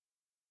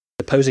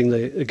opposing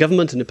the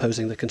government and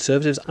opposing the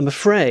Conservatives. I'm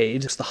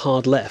afraid it's the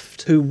hard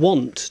left who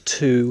want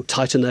to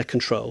tighten their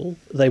control.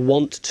 They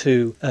want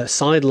to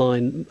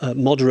sideline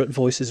moderate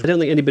voices. I don't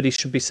think anybody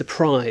should be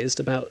surprised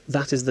about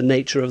that is the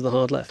nature of the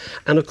hard left.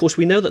 And of course,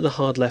 we know that the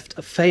hard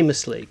left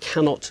famously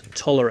cannot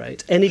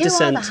tolerate any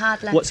dissent. Who are the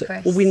hard left,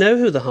 Chris? Well, we know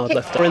who the hard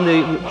left are in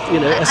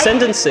the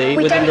ascendancy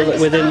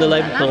within the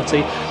Labour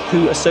Party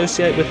who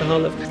associate with the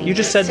hard left. You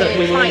just said that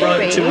we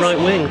were too right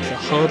wing. The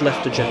hard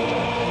left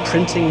agenda,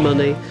 printing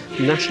money,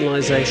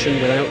 nationalisation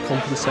without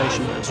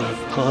compensation, that sort of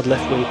hard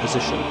left wing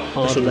position.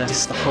 Hard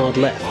left, the hard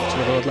left, the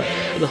hard left,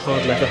 and the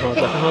hard left, the hard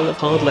left,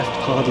 hard left,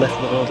 hard left,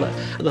 the hard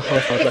left, and the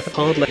hard left,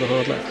 hard left, the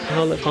hard left,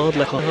 hard left, hard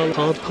left, hard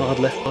left, hard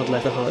left, hard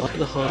left,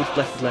 the hard left,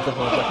 the hard left, the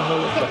hard left,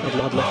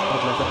 hard left, hard left, hard left, the hard left,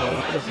 the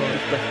hard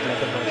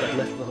left, the hard left, the hard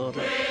left, the hard left, the hard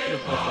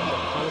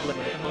left,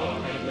 the hard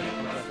left.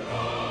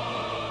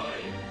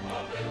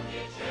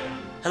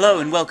 Hello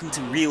and welcome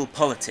to Real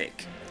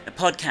Politic, a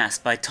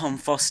podcast by Tom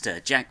Foster,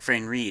 Jack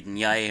Frayne Reed and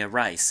Yair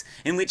Rice,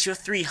 in which your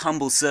three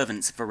humble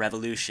servants of a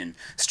revolution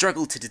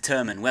struggle to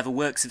determine whether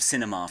works of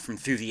cinema from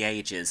through the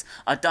ages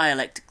are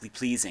dialectically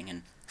pleasing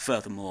and,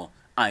 furthermore,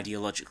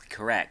 ideologically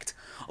correct,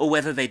 or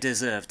whether they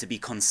deserve to be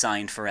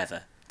consigned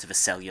forever to the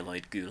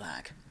celluloid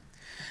gulag.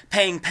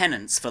 Paying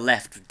penance for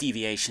left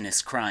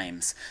deviationist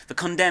crimes, the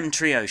condemned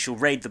trio shall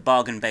raid the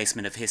bargain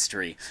basement of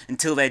history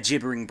until their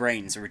gibbering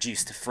brains are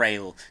reduced to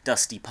frail,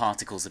 dusty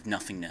particles of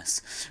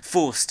nothingness,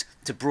 forced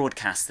to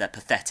broadcast their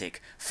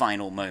pathetic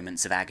final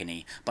moments of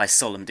agony by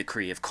solemn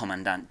decree of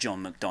Commandant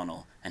John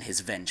McDonnell and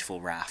his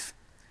vengeful wrath.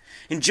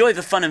 Enjoy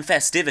the fun and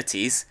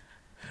festivities!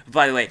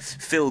 By the way,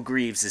 Phil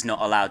Greaves is not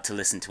allowed to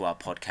listen to our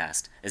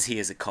podcast, as he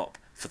is a cop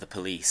for the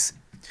police.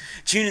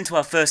 Tune into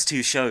our first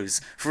two shows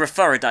for a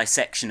thorough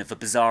dissection of the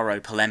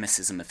bizarro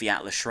polemicism of the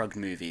Atlas Shrugged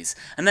movies,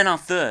 and then our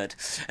third,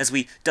 as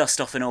we dust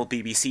off an old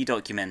BBC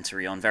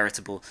documentary on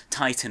veritable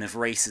titan of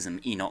racism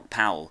Enoch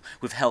Powell,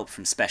 with help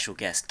from special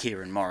guest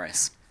Kieran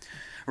Morris.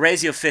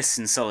 Raise your fists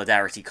in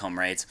solidarity,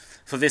 comrades,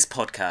 for this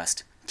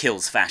podcast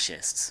kills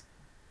fascists.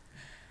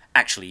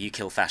 Actually, you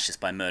kill fascists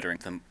by murdering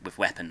them with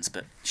weapons,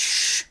 but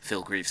shh,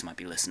 Phil Greaves might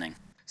be listening.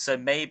 So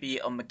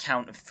maybe on the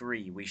count of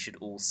three, we should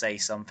all say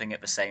something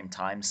at the same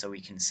time so we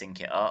can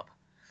sync it up.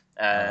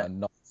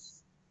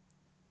 Nuts.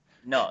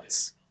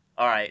 Nuts.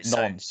 All right.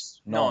 Nonce.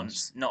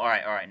 Nonce. No. All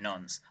right.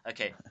 Nonce.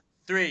 Okay.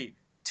 3,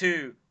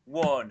 2,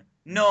 1.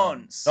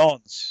 Nonce.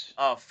 Nonce.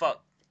 Oh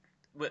fuck.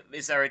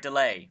 Is there a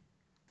delay?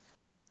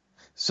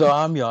 So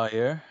I'm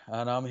Yair,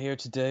 and I'm here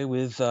today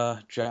with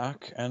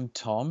Jack and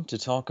Tom to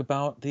talk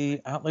about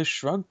the Atlas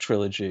Shrugged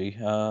trilogy.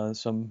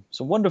 Some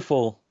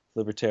wonderful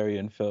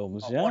libertarian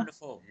films. Oh, yeah.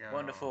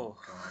 Wonderful.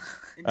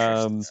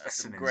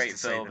 Some Great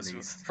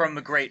films from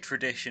the great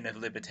tradition of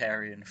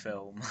libertarian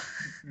film,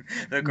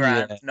 the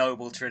grand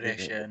noble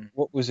tradition.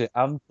 What was it?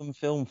 Anthem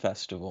Film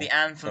Festival. The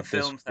Anthem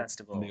Film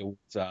Festival.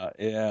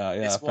 Yeah.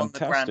 It's won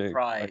fantastic. the grand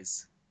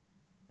prize.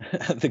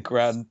 The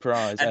grand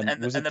prize.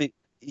 And was it the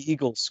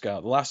Eagle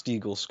Scout, the last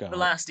Eagle Scout? The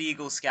last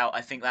Eagle Scout,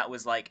 I think that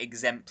was like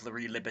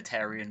exemplary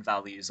libertarian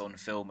values on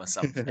film or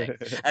something.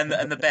 and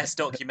the best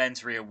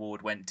documentary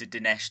award went to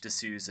Dinesh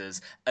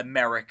D'Souza's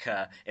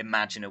America,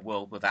 Imagine a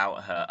World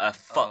Without Her. A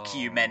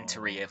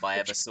fuck-you-mentary if I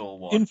ever saw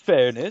one. In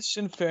fairness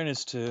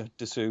to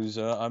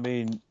D'Souza, I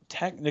mean,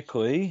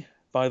 technically,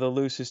 by the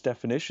loosest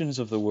definitions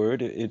of the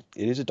word, it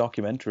is a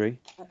documentary.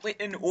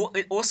 And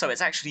also, it's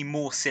actually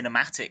more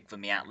cinematic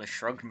than the Atlas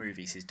Shrugged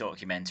movies, his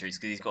documentaries,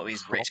 because he's got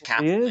these rich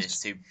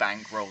capitalists who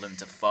bankroll him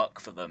to fuck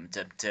for them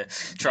to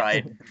try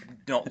and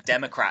knock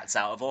Democrats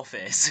out of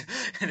office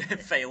and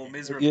fail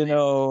miserably. You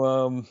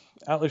know,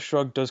 Atlas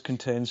Shrugged does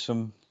contain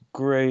some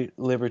great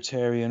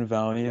libertarian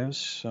values,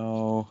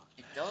 so...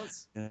 It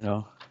does. You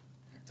know...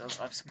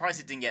 I'm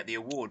surprised it didn't get the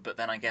award, but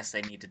then I guess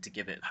they needed to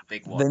give it a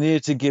big one. They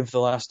needed to give The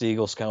Last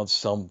Eagle Scout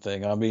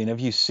something. I mean,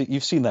 you've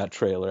seen that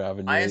trailer,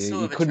 haven't you? I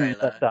saw the couldn't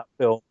trailer. Let that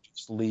film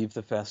just leave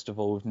the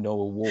festival with no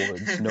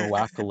awards, no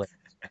accolades,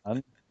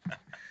 man.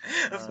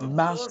 Of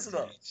course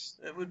not.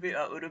 It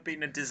would have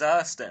been a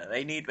disaster.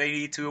 They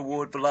need to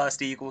award The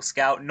Last Eagle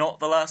Scout, not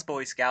The Last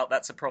Boy Scout.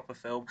 That's a proper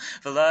film.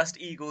 The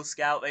Last Eagle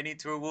Scout. They need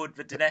to award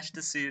the Dinesh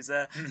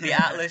D'Souza, the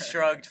Atlas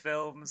Shrugged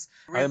films.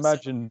 I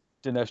imagine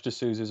Dinesh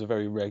D'Souza is a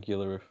very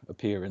regular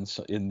appearance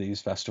in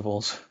these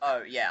festivals.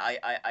 Oh yeah,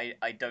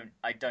 I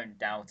don't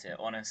doubt it,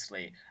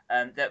 honestly.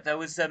 There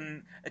was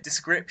a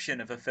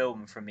description of a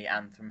film from the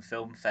Anthem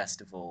Film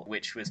Festival,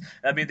 which was,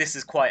 I mean, this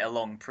is quite a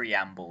long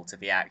preamble to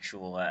the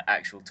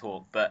actual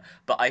talk, but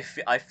I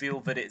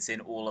feel that it's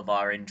in all of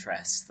our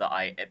interests that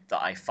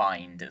I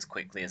find as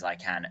quickly as I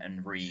can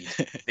and read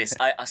this.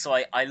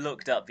 I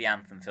looked up the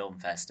Anthem Film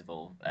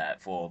Festival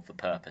for the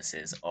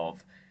purposes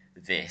of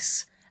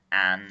this.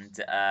 and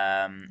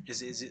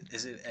Is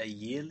it a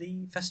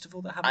yearly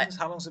festival that happens?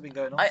 How long's it been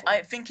going on for?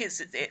 I think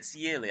it's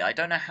yearly. I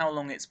don't know how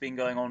long it's been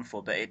going on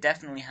for, but it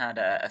definitely had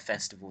a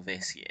festival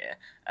this year.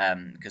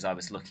 Because I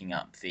was looking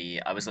up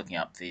the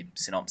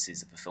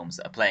synopses of the films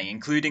that are playing,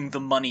 including The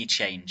Money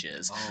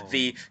Changers,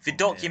 the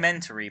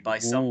documentary by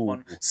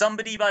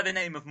somebody by the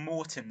name of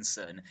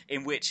Mortensen,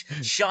 in which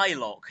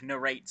Shylock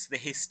narrates the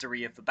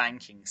history of the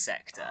banking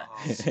sector,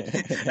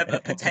 a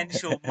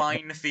potential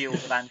minefield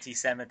of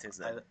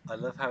anti-Semitism. I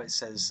love how it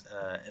says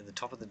at the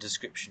top of the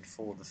description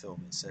for the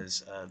film, it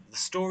says, the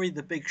story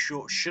The Big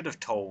Short should have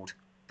told,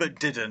 but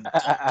didn't.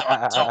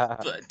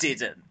 But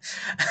didn't.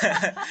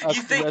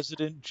 As the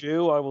resident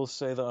Jew, I will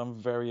say that I'm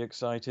very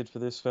excited for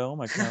this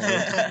film. I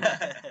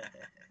can't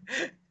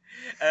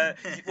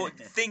wait.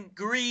 Think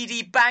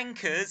greedy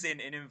bankers, in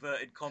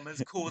inverted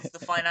commas, caused the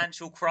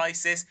financial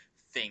crisis?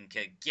 Think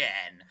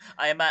again.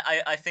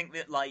 I think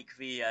that, like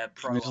the It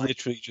was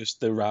literally just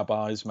the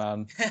rabbis,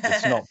 man.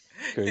 It's not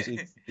because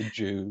it's the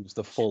Jews,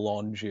 the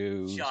full-on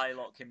Jews.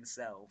 Shylock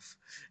himself.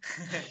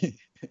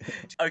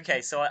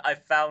 Okay, so I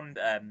found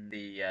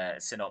the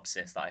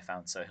synopsis that I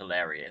found so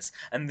hilarious,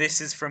 and this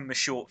is from the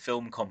short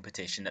film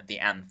competition at the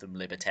Anthem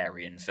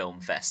Libertarian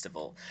Film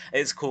Festival.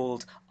 It's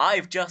called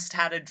 "I've Just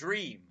Had a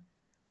Dream,"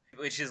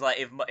 which is like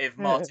if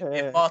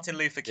Martin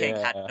Luther King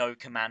had no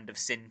command of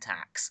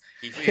syntax,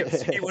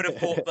 he would have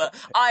thought that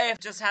 "I have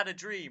just had a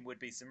dream" would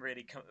be some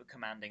really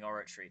commanding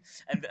oratory.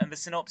 And the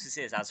synopsis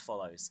is as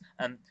follows: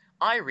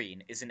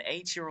 Irene is an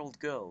 8-year-old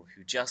girl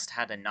who just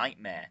had a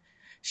nightmare.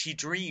 She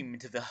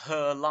dreamed that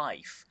her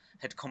life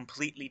had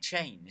completely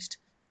changed.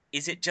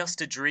 Is it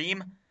just a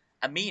dream?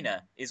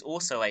 Amina is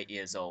also 8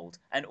 years old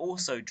and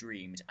also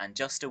dreamed and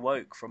just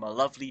awoke from a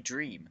lovely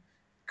dream.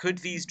 Could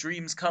these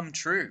dreams come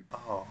true?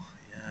 Oh,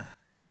 yeah.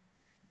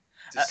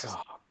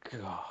 Oh,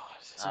 God.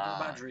 It's all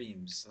about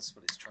dreams. That's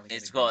what it's trying to get.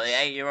 It's got the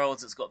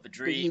 8-year-olds, it's got the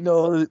dreams. You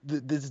know,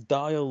 this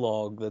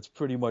dialogue that's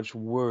pretty much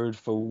word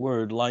for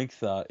word like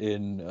that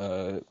in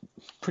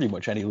pretty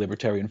much any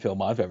libertarian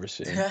film I've ever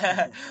seen.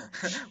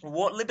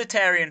 What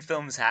libertarian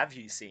films have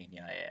you seen,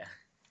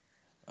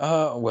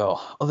 Yair?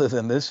 Well, other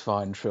than this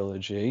fine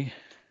trilogy,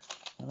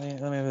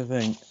 let me have a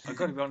think. I've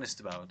got to be honest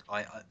about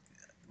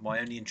my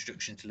only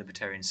introduction to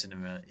libertarian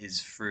cinema is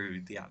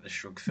through the Atlas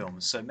Shrugged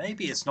films, so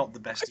maybe it's not the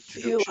best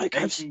introduction. I feel like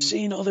I've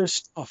seen other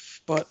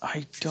stuff, but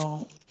I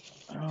don't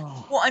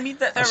know. Well, I mean,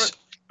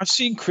 I've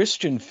seen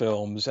Christian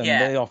films, and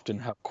they often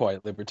have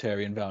quite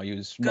libertarian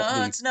values.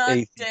 God's not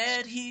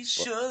dead, he's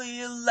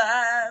surely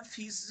alive.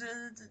 He's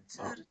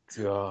oh,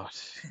 God,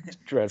 it's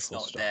dreadful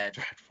not stuff. Dead.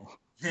 Dreadful.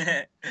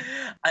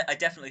 I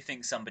definitely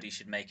think somebody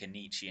should make a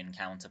Nietzschean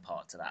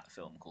counterpart to that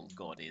film called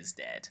God is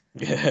Dead.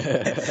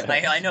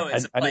 I know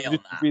it's a play on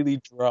that.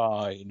 Really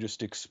dry and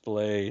just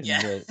explain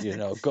that,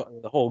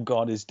 the whole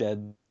God is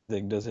dead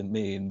thing doesn't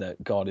mean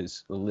that God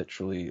is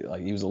literally,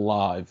 like, he was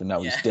alive and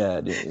now he's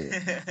dead.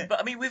 But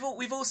I mean,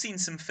 we've all seen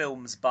some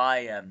films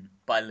by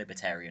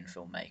libertarian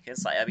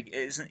filmmakers. Like, I mean,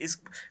 is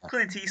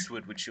Clint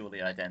Eastwood would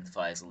surely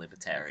identify as a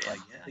libertarian.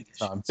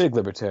 I'm a big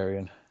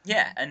libertarian.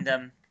 Yeah,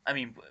 and I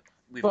mean.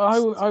 But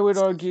I would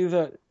argue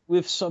that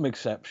with some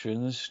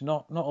exceptions,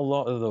 not a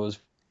lot of those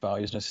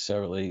values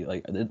necessarily,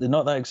 like, they're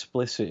not that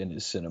explicit in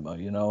his cinema,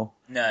 No.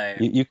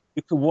 You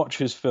could watch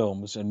his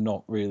films and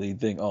not really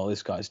think, oh,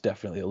 this guy's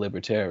definitely a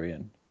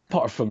libertarian.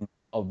 Apart from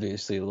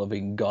obviously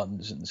loving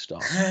guns and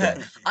stuff.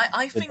 But,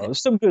 I think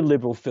some good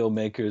liberal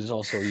filmmakers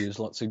also use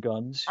lots of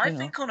guns. I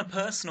think on a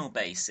personal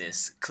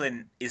basis,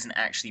 Clint isn't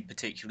actually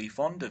particularly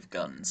fond of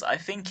guns. I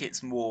think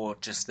it's more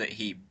just that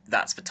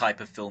that's the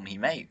type of film he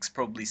makes,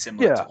 probably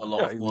similar to a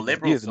lot of more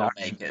liberal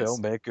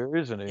filmmakers.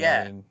 Isn't he?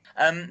 Yeah.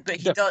 I mean, but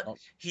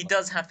he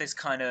does have this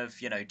kind of,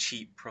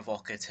 cheap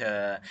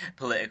provocateur,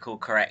 political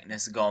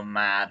correctness gone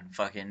mad,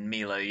 fucking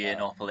Milo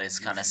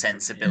Yiannopoulos kind of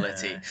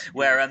sensibility,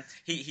 where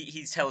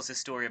he tells a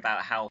story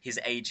about how his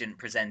agent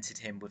presented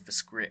him with the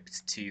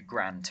script to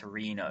Gran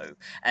Torino,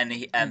 and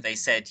they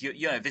said,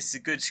 this is a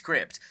good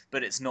script,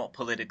 but it's not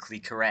politically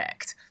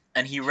correct.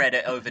 And he read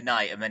it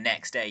overnight, and the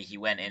next day he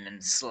went in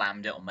and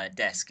slammed it on my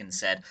desk and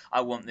said,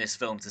 I want this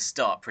film to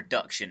start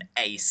production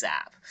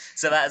ASAP.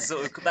 So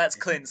that's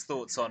Clint's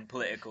thoughts on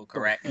political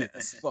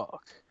correctness.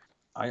 Fuck.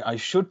 I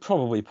should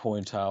probably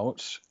point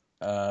out,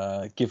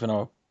 given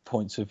our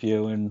points of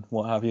view and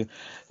what have you,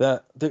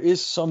 that there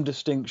is some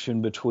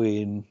distinction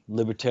between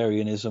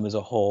libertarianism as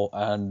a whole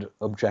and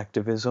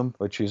objectivism,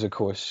 which is, of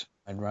course,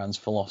 Ayn Rand's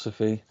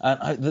philosophy.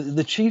 And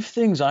the chief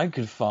things I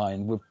could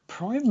find were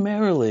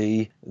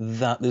primarily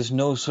that there's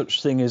no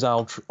such thing as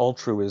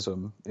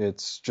altruism.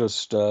 It's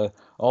just all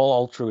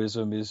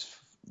altruism is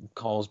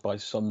caused by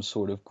some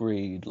sort of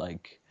greed,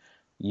 like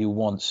you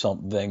want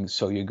something,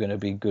 so you're going to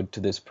be good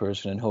to this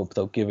person and hope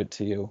they'll give it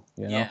to you,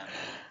 Yeah.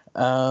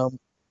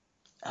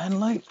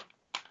 And like,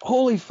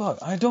 holy fuck,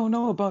 I don't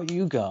know about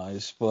you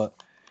guys, but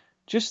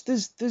just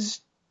there's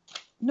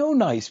no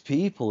nice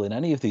people in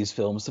any of these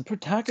films. The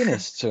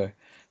protagonists are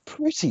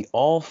pretty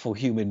awful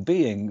human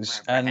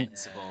beings, and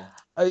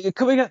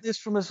coming at this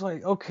from us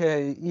like,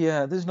 okay,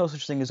 yeah, there's no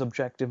such thing as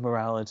objective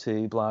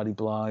morality, blah de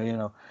blah,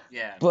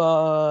 Yeah.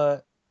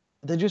 but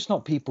they're just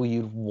not people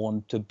you'd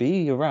want to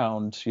be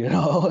around, There's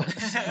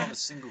not a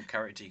single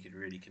character you could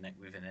really connect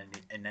with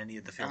in any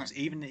of the films,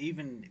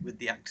 even with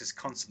the actors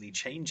constantly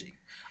changing.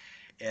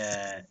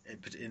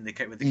 With the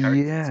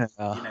characters,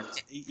 Yeah.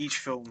 each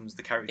film's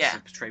the characters Yeah.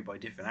 are portrayed by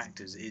different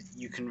actors.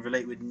 You can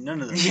relate with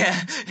none of them.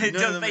 Yeah, they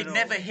at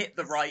never all. hit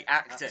the right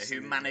actor Absolutely.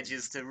 who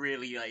manages to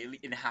really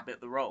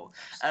inhabit the role.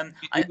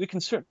 We can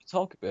certainly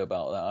talk a bit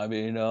about that. I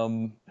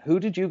mean, who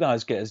did you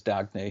guys get as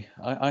Dagny?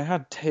 I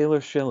had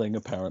Taylor Schilling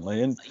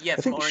apparently, and Yeah, I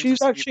from think Orange she's is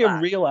the New actually a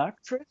Black. real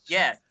actress.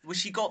 Yeah, well,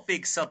 she got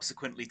big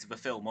subsequently to the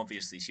film.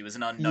 Obviously, she was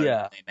an unknown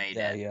Yeah, when they made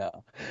it. yeah.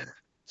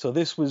 So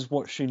this was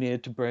what she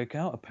needed to break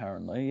out,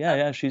 apparently.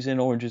 Yeah, she's in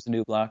Orange is the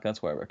New Black. That's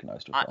where I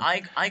recognized her from.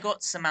 I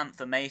got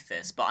Samantha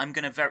Mathis, but I'm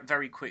going to very,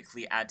 very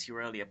quickly add to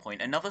your earlier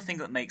point. Another thing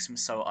that makes them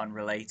so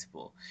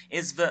unrelatable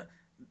is that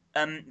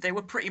they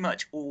were pretty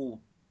much all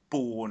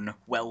born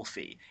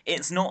wealthy.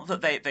 It's not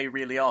that they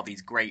really are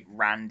these great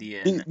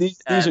Randian... These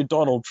are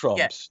Donald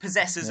Yeah, Trumps.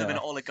 possessors of an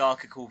Yeah.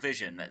 oligarchical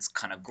vision that's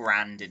kind of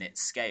grand in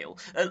its scale.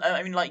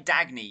 I mean, like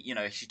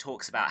Dagny, she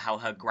talks about how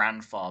her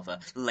grandfather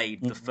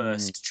laid the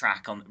first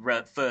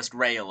first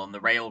rail on the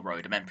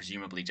railroad, and then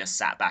presumably just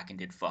sat back and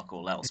did fuck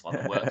all else while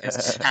the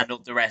workers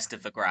handled the rest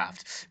of the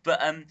graft.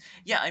 But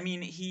yeah, I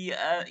mean, she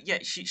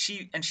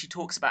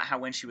talks about how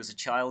when she was a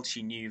child,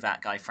 she knew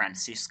that guy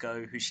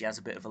Francisco, who she has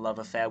a bit of a love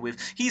affair with.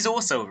 He's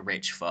also a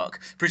rich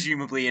fuck,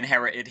 presumably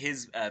inherited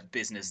his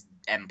business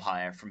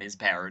empire from his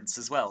parents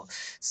as well.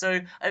 So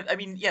I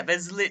mean, yeah,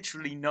 there's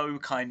literally no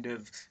kind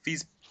of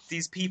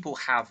these people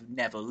have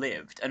never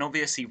lived, and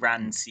obviously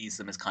Rand sees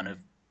them as kind of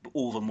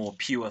all the more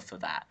pure for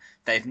that.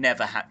 They've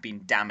never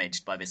been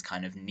damaged by this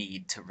kind of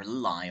need to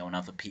rely on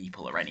other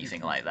people or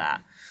anything like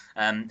that.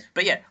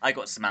 But yeah, I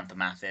got Samantha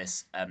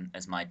Mathis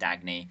as my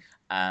Dagny.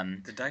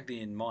 The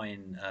Dagny in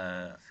mine,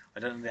 I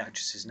don't know the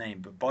actress's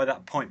name, but by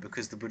that point,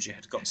 because the budget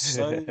had got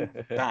so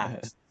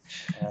bad,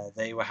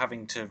 they were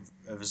having to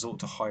resort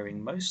to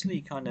hiring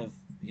mostly kind of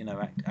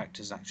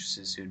actors,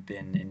 actresses who'd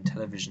been in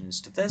television and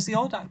stuff. There's the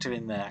odd actor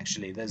in there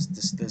actually. There's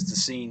the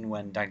scene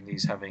when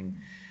Dagny's having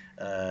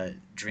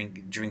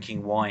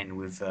drinking wine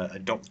with a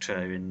doctor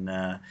in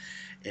the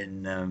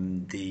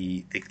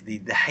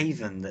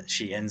haven that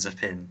she ends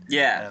up in.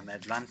 Yeah.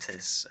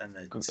 Atlantis, and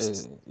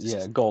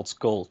Galt's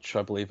Gulch,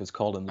 I believe it's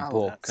called in the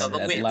book, and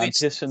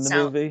Atlantis in the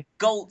movie.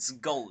 Galt's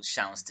Gulch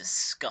sounds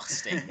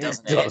disgusting,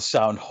 doesn't it? It does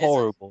sound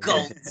horrible.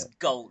 Galt's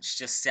Gulch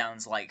just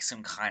sounds like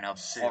some kind of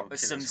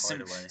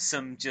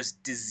some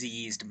just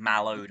diseased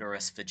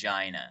malodorous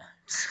vagina.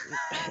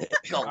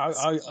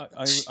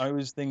 I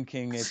was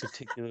thinking a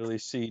particularly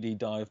seedy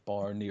dive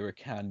bar near a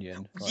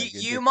canyon.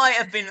 You might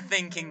have been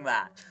thinking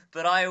that,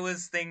 but I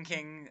was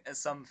thinking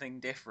something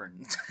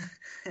different.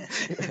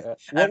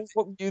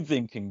 What were you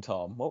thinking,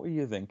 Tom? What were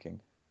you thinking?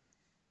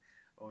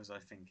 What was I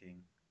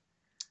thinking?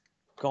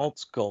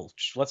 Galt's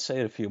Gulch. Let's say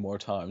it a few more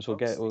times. We'll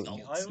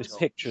just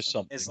picture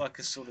something. It's like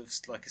a sort of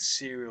like a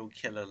serial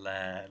killer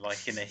lair,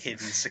 like in a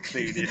hidden,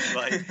 secluded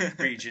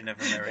region of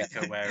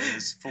America, where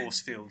there's force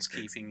fields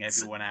keeping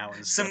everyone out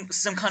and stuff.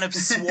 Some kind of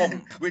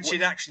swamp, which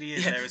it actually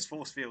is. Yeah. There is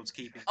force fields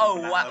keeping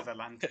people out of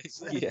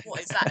Atlantis. Yeah.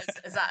 What is that?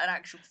 Is that an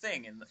actual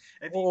thing?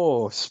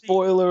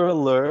 Spoiler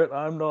alert!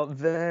 I'm not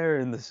there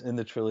in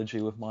the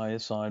trilogy with my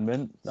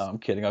assignment. No, I'm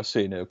kidding. I've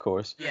seen it, of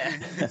course. Yeah,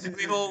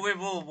 we've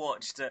all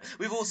watched.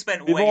 We've all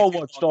spent.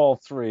 Watched all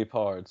three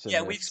parts.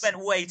 Yeah, we've spent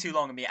way too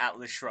long in the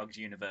Atlas Shrugged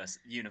universe,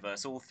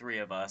 all three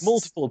of us.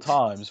 Multiple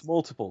times.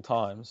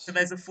 So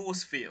there's a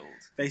force field.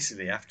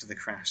 Basically, after the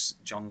crash,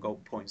 John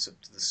Galt points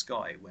up to the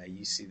sky where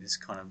you see this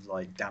kind of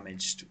like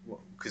damaged,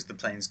 because the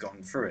plane's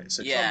gone through it.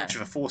 So it's not much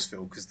of a force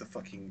field because the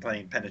fucking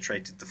plane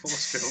penetrated the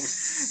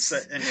force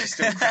field. And she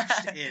still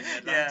crashed in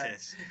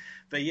Atlantis. Yeah.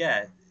 But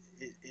yeah,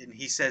 and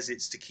he says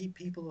it's to keep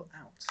people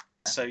out.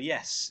 So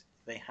yes,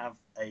 they have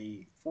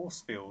a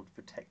force field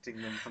protecting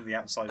them from the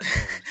outside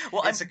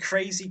world. It's a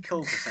crazy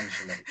cult,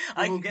 essentially.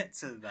 We'll get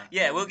to that.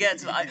 Yeah, we'll get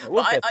to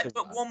that.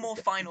 But one more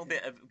final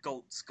bit of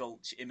Galt's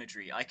Gulch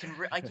imagery. I can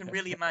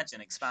really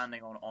imagine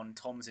expanding on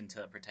Tom's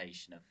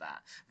interpretation of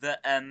that. That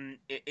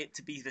it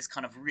to be this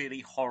kind of really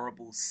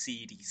horrible,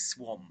 seedy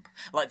swamp,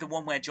 like the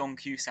one where John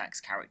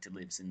Cusack's character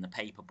lives in The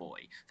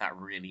Paperboy, that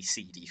really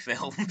seedy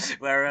film,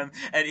 where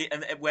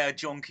where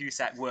John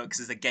Cusack works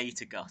as a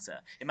gator gutter.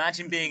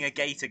 Imagine being a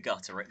gator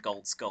gutter at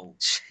Galt's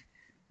Gulch.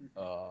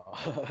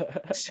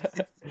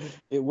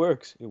 It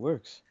works.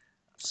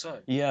 So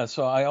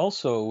I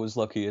also was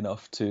lucky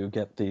enough to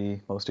get the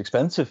most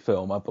expensive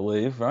film, I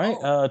believe, right?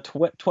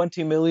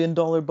 $20 million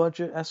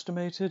budget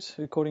estimated,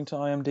 according to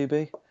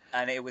IMDb.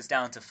 And it was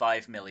down to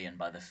 $5 million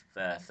by the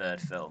third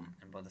film.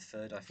 And by the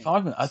third, I think...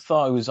 I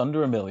thought it was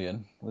under $1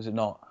 million. Was it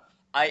not?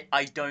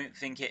 I don't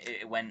think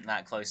it went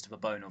that close to the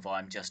bone, although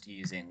I'm just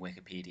using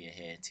Wikipedia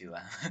here to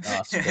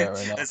that's fair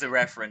enough. as a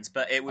reference.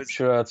 But it was... I'm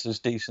sure that's as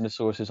decent a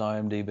source as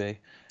IMDb.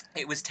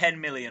 It was $10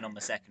 million on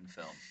the second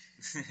film.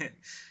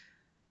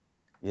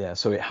 Yeah,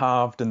 so it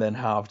halved and then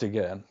halved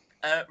again.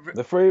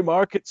 The free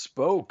market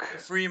spoke.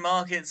 Free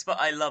markets, but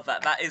I love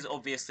that. That is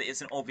obviously,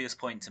 it's an obvious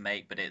point to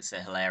make, but it's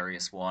a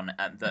hilarious one.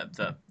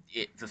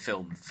 The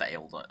film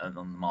failed on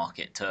the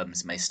market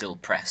terms, and they still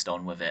pressed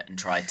on with it and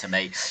tried to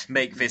make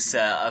this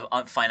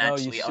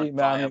financially you see,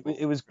 man, unviable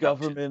it was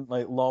production. government,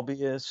 like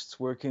lobbyists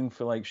working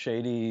for like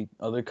shady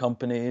other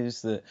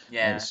companies that like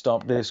Yeah.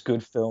 stopped this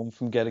good film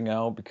from getting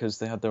out because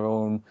they had their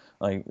own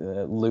like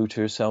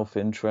looter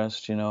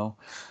self-interest, you know.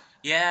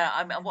 Yeah,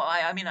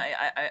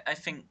 I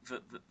think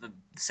that the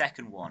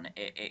second one,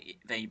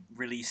 they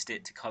released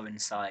it to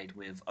coincide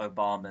with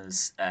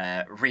Obama's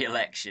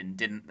re-election,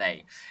 didn't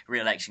they?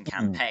 Re-election Hmm.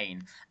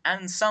 campaign,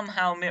 and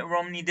somehow Mitt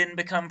Romney didn't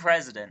become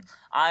president.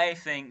 I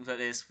think that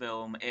this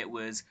film, it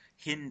was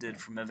hindered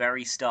from the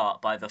very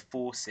start by the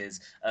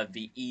forces of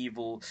the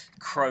evil,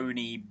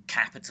 crony,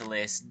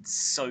 capitalist,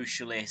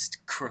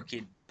 socialist,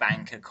 crooked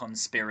banker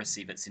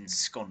conspiracy that's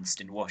ensconced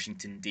in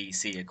Washington,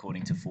 D.C.,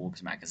 according to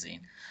Forbes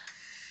magazine.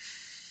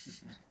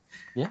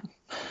 Yeah.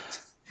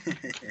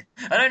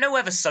 I don't know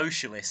where the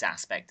socialist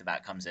aspect of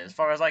that comes in. As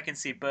far as I can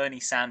see, Bernie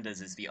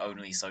Sanders is the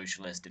only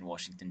socialist in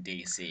Washington,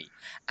 D.C.,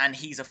 and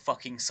he's a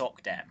fucking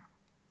sock dam.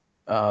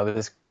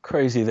 There's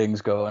crazy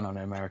things going on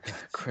in America.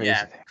 Crazy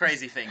Yeah, things.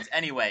 crazy things.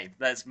 Anyway,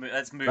 let's move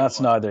That's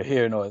on. neither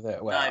here nor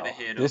there. Neither Well,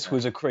 here nor this there.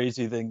 was a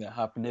crazy thing that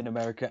happened in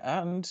America,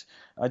 and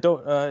I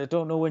don't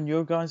know when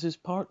your guys'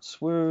 parts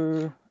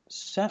were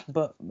set,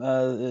 but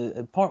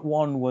part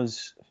one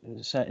was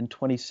set in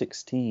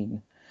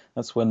 2016.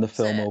 That's when the Is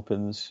film it?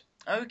 opens.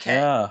 Okay.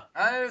 Yeah.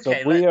 So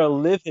Okay, we are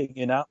living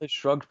in Atlas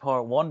Shrugged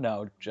Part One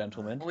now,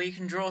 gentlemen. we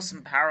can draw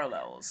some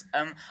parallels.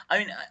 I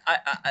mean,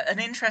 an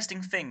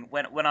interesting thing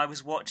when I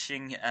was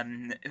watching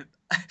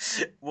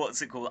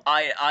what's it called,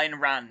 Ayn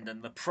Rand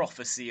and the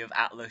Prophecy of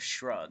Atlas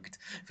Shrugged,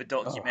 the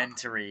Oh,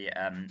 documentary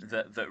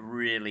that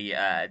really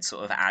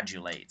sort of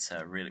adulates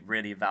her,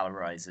 really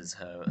valorizes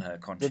her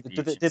did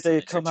contributions to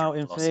they come literature out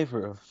and in philosophy.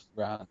 favor of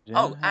Rand?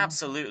 Oh, Yeah.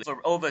 absolutely.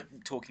 For all the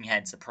talking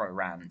heads are pro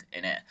Rand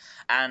in it,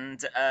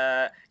 and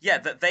yeah,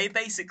 that they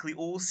basically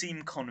all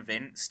seem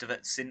convinced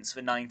that since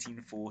the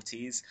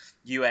 1940s,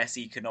 U.S.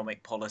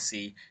 economic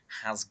policy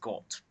has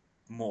got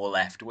more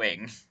left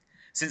wing.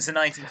 Since the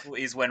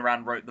 1940s, when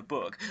Rand wrote the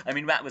book, I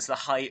mean, that was the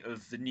height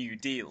of the New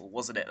Deal,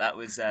 wasn't it? That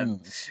was Hmm.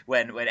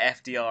 when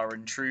FDR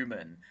and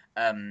Truman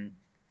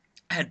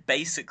had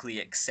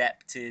basically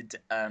accepted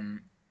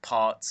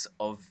parts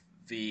of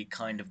the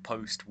kind of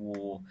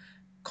post-war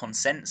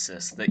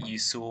consensus that you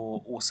saw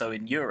also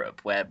in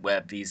Europe,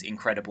 where these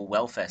incredible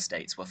welfare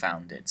states were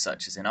founded,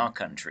 such as in our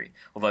country.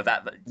 Although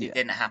that it Yeah.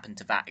 didn't happen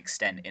to that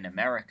extent in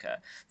America,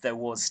 there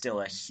was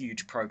still a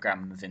huge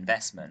program of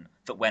investment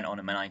that went on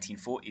in the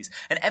 1940s,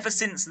 and ever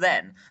since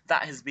then,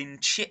 that has been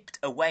chipped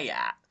away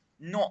at.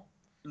 Not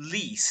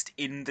least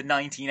in the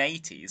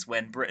 1980s,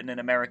 when Britain and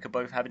America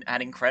both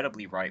had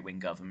incredibly right-wing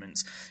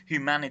governments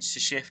who managed to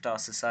shift our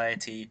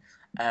society,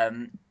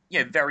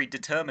 very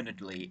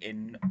determinedly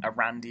in a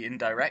Randian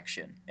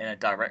direction, in a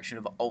direction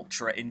of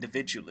ultra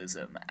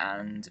individualism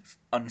and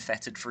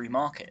unfettered free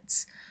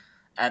markets.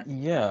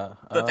 And Yeah.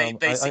 but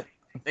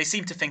they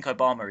seem to think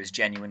Obama is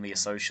genuinely a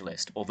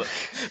socialist, or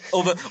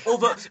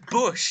that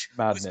Bush was.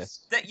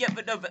 Madness. Yeah,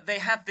 but no, but they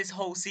have this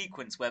whole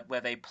sequence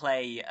where they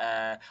play.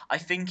 I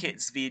think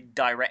it's the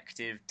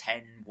Directive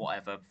 10,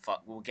 whatever.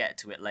 Fuck, we'll get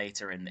to it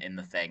later in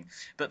the thing.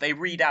 But they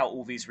read out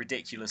all these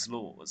ridiculous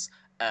laws,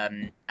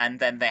 and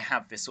then they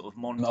have this sort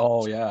of Oh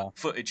montage yeah.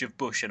 footage of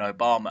Bush and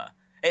Obama.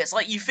 It's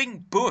like you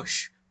think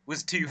Bush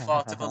was too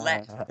far to the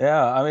left.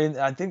 Yeah, I mean,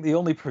 I think the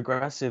only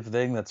progressive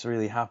thing that's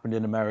really happened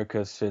in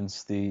America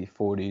since the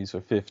 40s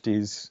or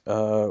 50s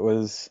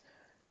was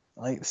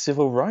like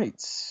civil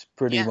rights,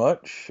 pretty Yeah,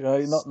 much.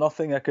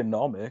 Nothing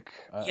economic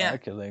yeah. I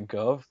can think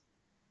of.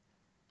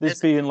 There's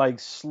There's been like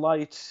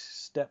slight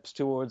steps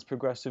towards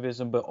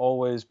progressivism, but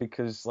always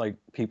because like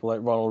people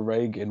like Ronald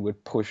Reagan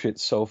would push it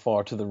so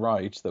far to the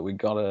right that we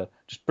gotta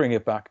just bring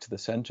it back to the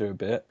center a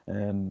bit.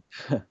 And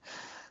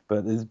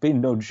but there's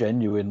been no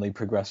genuinely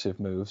progressive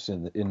moves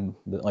in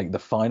like the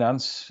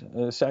finance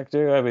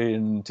sector. I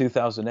mean,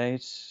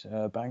 2008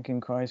 banking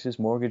crisis,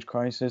 mortgage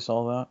crisis,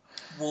 all that.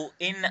 Well,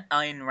 in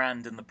Ayn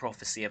Rand and the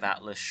Prophecy of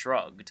Atlas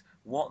Shrugged,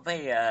 what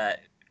they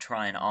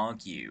try and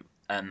argue,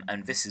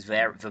 and this is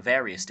the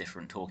various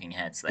different talking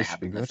heads they This should have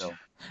be in the good. film,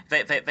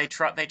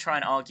 they try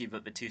and argue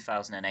that the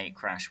 2008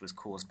 crash was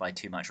caused by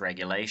too much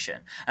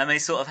regulation, and they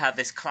sort of have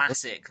this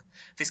classic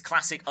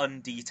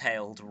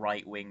undetailed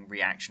right wing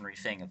reactionary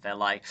thing of they're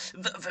like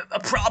a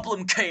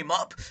problem came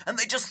up, and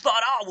they just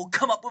thought, oh, we'll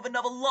come up with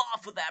another law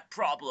for that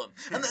problem,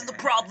 and then the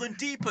problem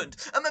deepened,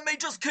 and then they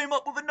just came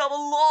up with another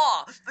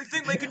law. They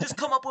think they can just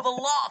come up with a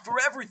law for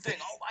everything.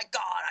 Oh my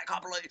god, I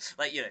can't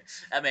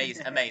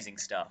believe, amazing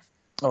stuff.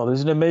 Oh,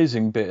 there's an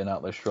amazing bit in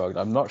Atlas Shrugged.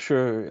 I'm not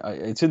sure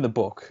it's in the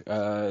book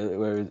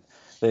where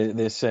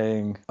they're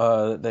saying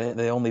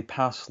they only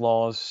pass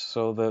laws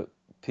so that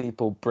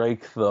people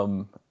break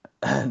them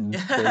and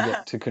they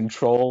get to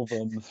control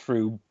them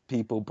through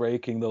people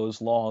breaking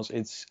those laws.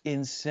 It's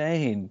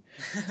insane.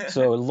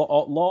 So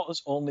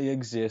laws only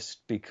exist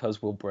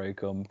because we'll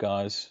break them,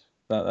 guys.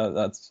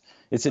 That's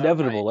it's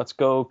inevitable. Let's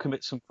go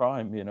commit some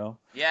crime,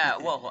 Yeah,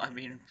 well, I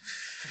mean,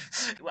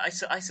 I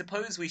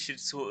suppose we should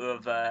sort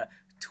of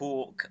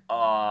talk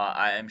our,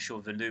 I am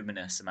sure,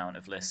 voluminous amount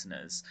of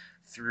listeners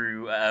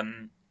through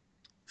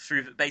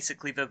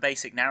basically the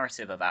basic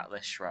narrative of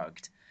Atlas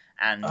Shrugged,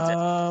 and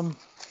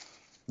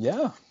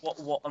yeah.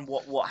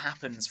 what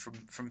happens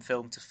from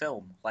film to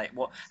film, like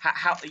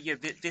how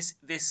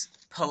this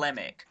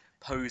polemic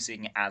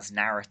posing as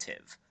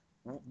narrative.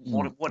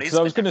 What is? So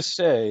I was going to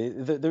say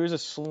that there is a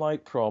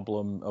slight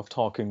problem of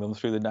talking them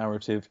through the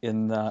narrative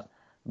in that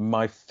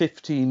my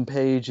 15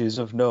 pages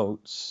of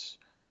notes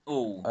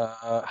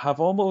have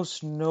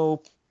almost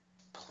no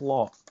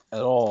plot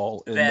at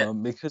all in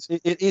them because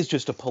it is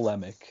just a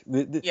polemic.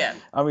 Yeah.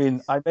 I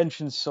mean, I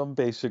mentioned some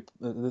basic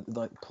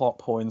like plot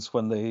points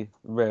when they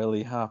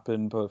rarely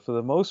happen, but for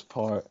the most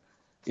part,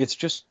 it's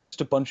just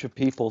a bunch of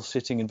people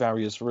sitting in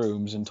various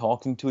rooms and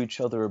talking to each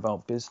other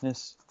about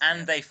business.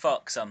 And they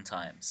fuck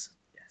sometimes.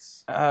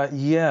 Yes.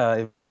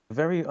 Yeah,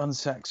 very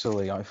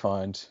unsexily, I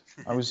find.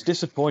 I was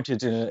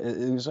disappointed in it.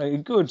 It was a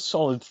good,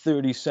 solid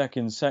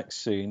 30-second sex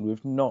scene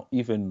with not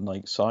even,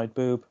 like, side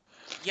boob.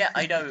 Yeah,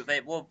 I know.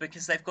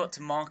 Because they've got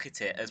to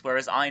market it as,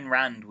 whereas Ayn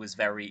Rand was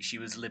she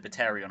was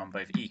libertarian on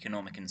both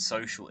economic and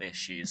social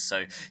issues,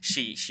 so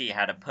she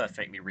had a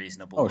perfectly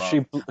reasonable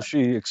love.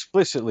 She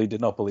explicitly did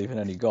not believe in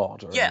any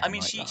god. Or Yeah, I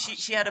mean, like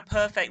she had a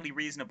perfectly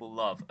reasonable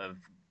love of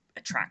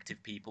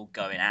attractive people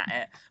going at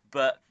it,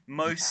 but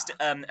most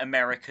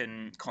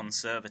American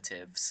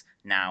conservatives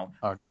now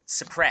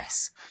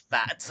suppress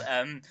that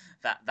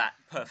that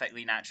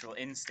perfectly natural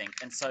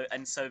instinct,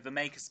 and so the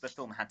makers of the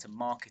film had to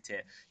market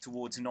it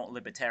towards not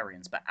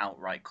libertarians but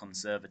outright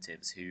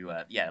conservatives who,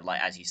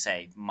 like as you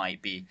say,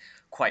 might be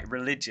quite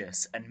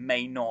religious and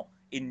may not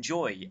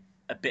enjoy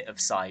a bit of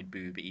side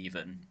boob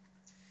even.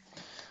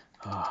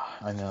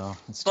 I know,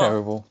 it's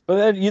terrible. But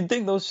then you'd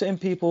think those same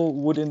people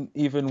wouldn't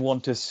even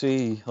want to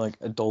see like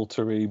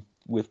adultery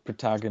with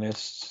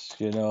protagonists,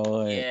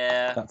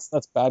 Yeah.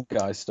 That's bad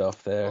guy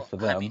stuff there for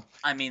them.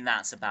 I mean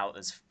that's about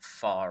as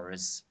far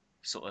as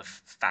sort of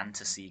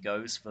fantasy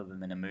goes for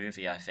them in a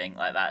movie, I think.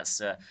 Like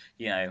that's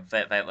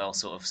they'll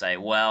sort of say,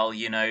 well,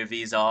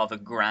 these are the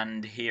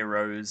grand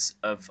heroes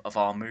of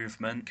our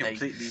movement.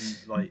 Completely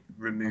like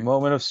remove a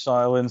moment of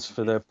silence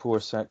for their poor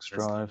sex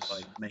drives.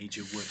 Like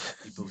major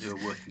people who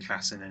are working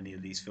class in any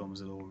of these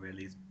films at all,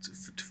 really,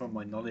 from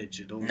my knowledge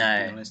at all. No.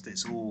 To be honest,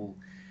 it's all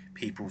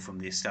people from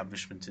the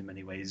establishment in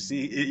many ways.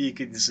 You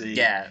can see,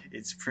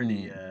 it's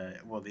pretty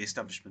the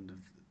establishment of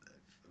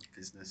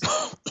business.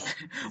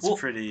 It's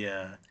pretty.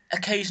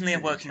 Occasionally, a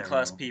working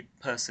class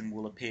person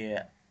will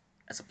appear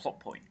as a plot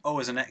point. Oh,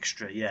 as an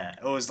extra, yeah.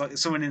 Or as like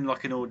someone in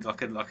like an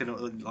kind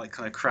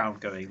of crowd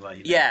going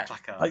like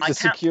placard. Like the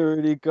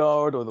security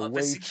guard or the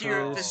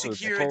waitress, the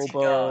security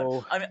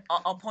guard. I mean,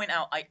 I'll point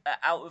out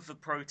out of the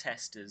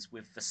protesters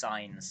with the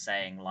signs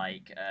saying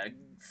like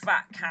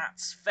 "Fat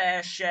cats,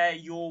 fair share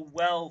your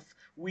wealth.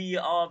 We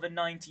are the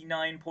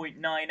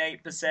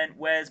 99.98%.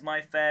 Where's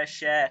my fair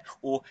share?"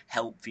 or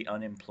 "Help the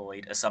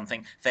unemployed" or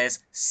something. There's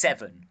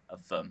 7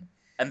 of them.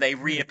 And they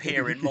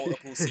reappear in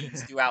multiple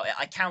scenes throughout it.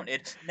 I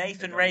counted.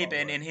 Nathan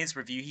Rabin, in his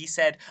review, he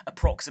said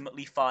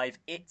approximately 5.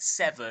 It's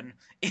 7.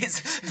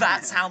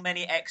 That's how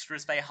many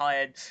extras they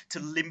hired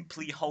to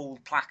limply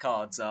hold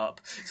placards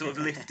up, sort of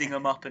lifting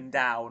them up and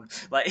down,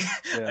 like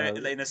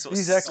in a sort of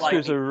these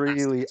extras are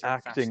really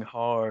fashion. acting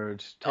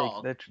hard.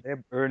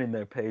 They're earning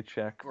their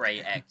paycheck.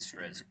 Great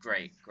extras,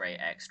 great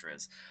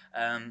extras.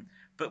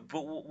 But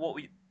what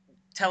we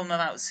tell them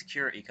about the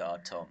security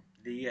guard, Tom?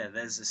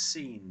 There's a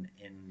scene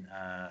in.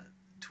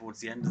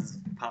 Towards the end of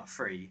part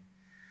 3,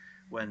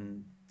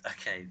 when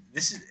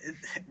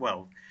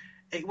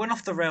it went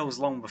off the rails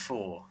long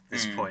before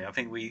this point. I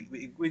think we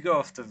go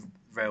off the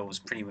rails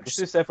pretty much. Was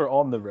this ever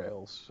on the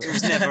rails? It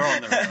was never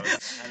on the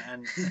rails,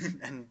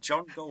 and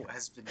John Galt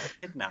has been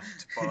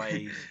kidnapped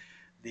by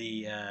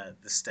the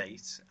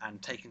state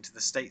and taken to the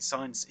State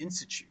Science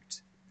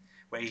Institute,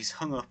 where he's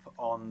hung up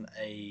on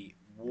a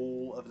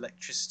wall of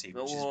electricity.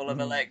 Which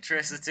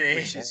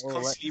is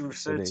constantly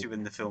referred to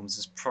in the films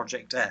as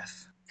Project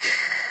F.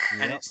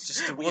 And it's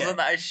just wasn't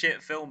that a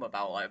shit film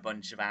about like a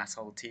bunch of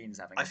asshole teens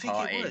having a party?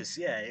 I think it was,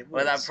 yeah. It was.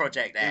 Well, that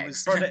Project X. It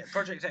was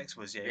Project X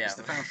was, yeah. It was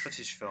the found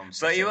footage film.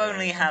 But you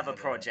only have a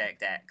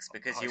Project X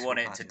because you want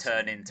it to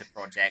turn into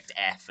Project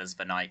F as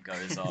the night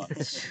goes on.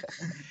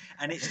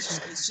 And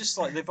it's just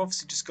like they've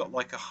obviously just got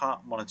like a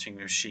heart monitoring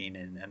machine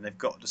in, and they've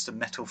got just a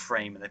metal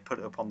frame, and they put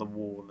it up on the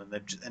wall,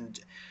 and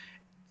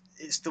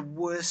it's the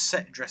worst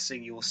set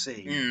dressing you'll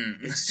see.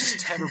 It's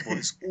just terrible.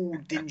 It's all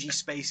dingy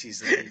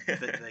spaces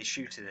that they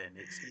shoot it in.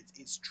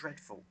 It's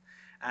dreadful.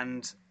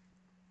 And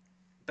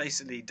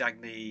basically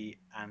Dagny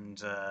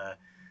and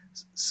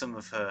some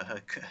of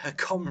her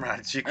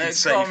comrades, you could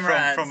say,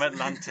 from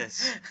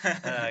Atlantis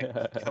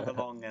come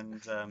along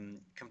and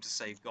come to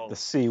save Galt. The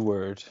C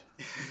word.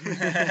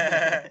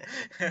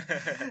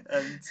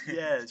 And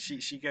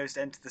she goes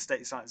to enter the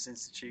State Science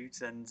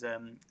Institute, and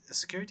a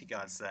security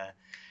guard's there.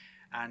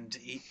 and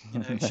she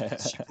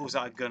pulls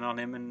out a gun on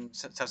him and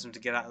tells him to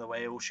get out of the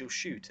way or she'll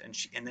shoot.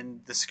 And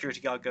then the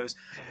security guard goes,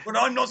 "But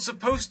I'm not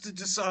supposed to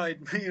decide.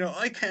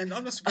 I'm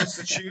not supposed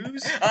to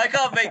choose. I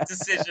can't make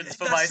decisions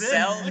for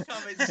myself. I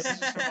can't make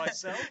decisions for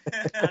myself."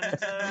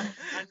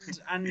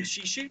 And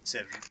she shoots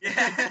him.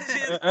 Yeah,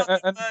 she fucking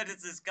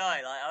murders this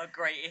guy, like a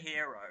great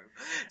hero.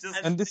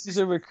 And this is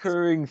a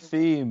recurring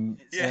theme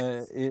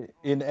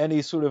in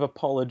any sort of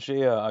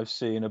apologia I've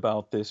seen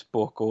about this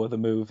book or the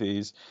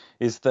movies,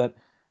 is that,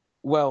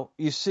 well,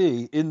 you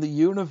see, in the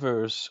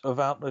universe of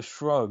Atlas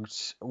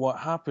Shrugged, what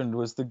happened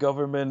was the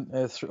government,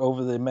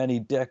 over the many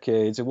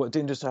decades, it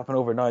didn't just happen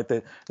overnight,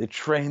 they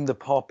trained the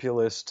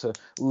populace to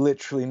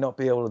literally not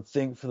be able to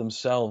think for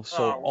themselves,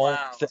 so all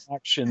the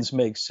actions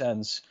make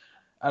sense.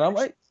 And I'm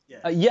like,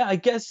 I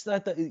guess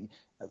that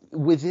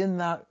within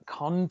that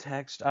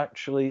context,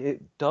 actually,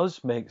 it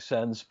does make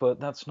sense,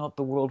 but that's not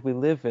the world we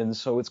live in,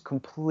 so it's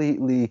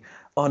completely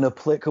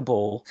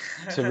unapplicable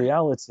to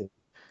reality.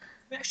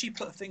 We actually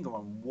put a finger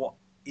on what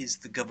is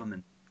the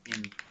government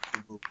in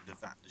the world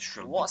of Atlas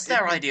Shrugged. What's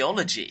their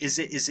ideology? Is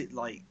it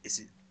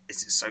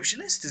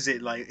socialist? Is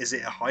it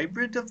a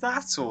hybrid of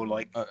that, or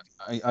like?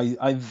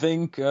 I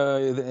think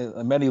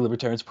many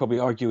libertarians probably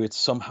argue it's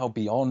somehow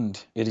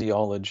beyond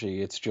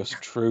ideology. It's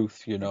just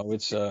truth.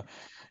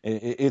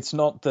 It's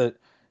not that.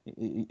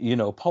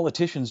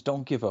 Politicians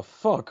don't give a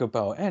fuck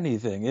about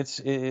anything.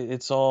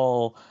 It's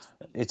all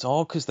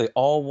because they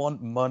all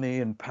want money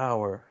and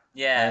power.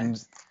 Yeah.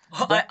 And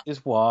that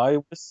is why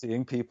we're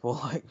seeing people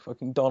like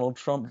fucking Donald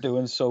Trump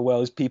doing so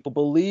well, is people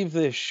believe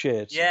this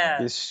shit.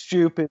 Yeah. This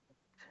stupid,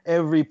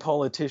 every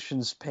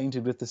politician's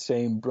painted with the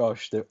same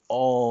brush. They're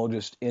all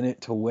just in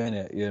it to win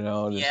it,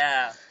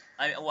 Yeah.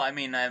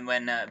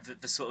 When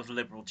the sort of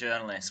liberal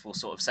journalists will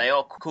sort of say,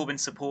 "Oh, Corbyn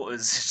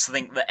supporters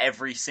think that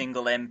every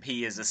single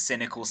MP is a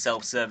cynical,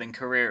 self-serving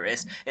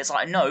careerist," it's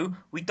like, no,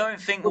 we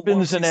don't think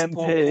Corbyn's an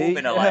support MP.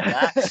 Corbyn are like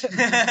that.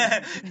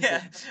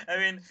 Yeah,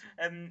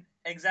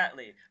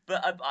 exactly.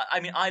 But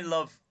I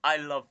love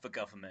the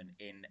government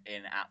in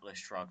Atlas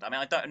Shrugged.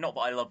 I don't, not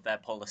that I love their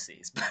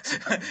policies, but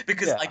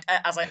because I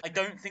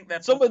don't think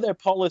some of their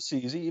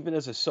policies, even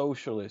as a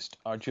socialist,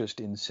 are just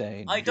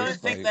insane. I don't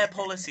think their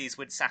policies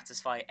would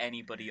satisfy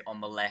anybody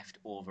on the left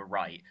or the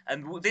right.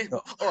 And all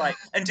right,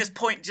 and just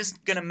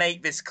gonna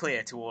make this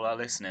clear to all our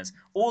listeners.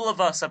 All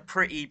of us are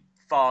pretty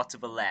far to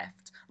the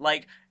left.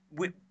 Like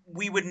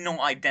we would not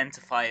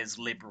identify as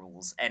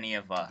liberals, any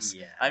of us.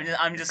 Yeah. I'm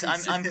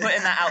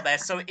putting that out there.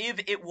 So if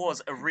it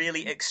was a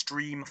really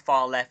extreme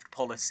far left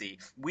policy,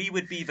 we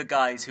would be the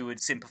guys who would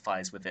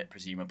sympathise with it,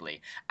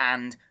 presumably,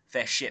 and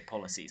their shit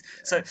policies.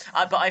 Yeah. So,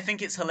 but I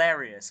think it's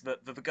hilarious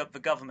that the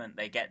government,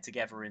 they get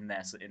together in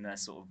their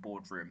sort of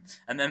boardroom,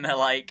 and then they're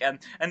like, and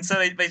so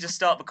they just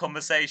start the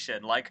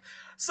conversation like,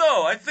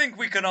 "So I think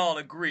we can all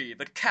agree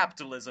that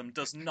capitalism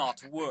does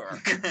not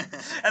work,"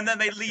 and then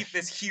they leave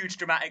this huge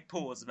dramatic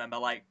pause, and then they're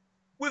like,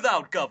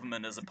 "Without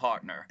government as a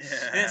partner."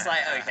 Yeah. And it's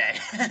like, okay.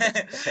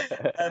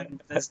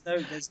 There's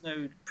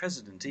no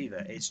president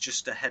either. It's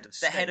just a head of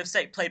state. The head of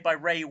state, played by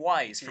Ray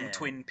Wise from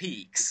Twin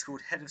Peaks. It's called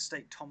Head of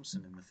State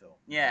Thompson in the film.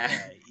 Yeah.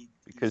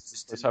 Because you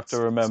just have to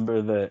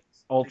remember that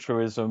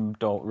altruism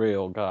don't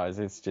real, guys.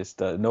 It's just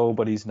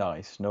nobody's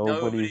nice.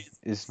 Nobody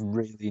is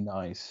really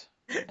nice,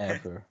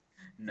 ever.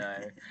 No.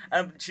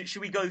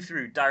 Should we go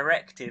through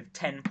Directive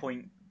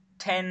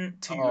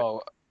 10.10 to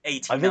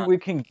 89? I think we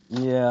can.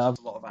 Yeah.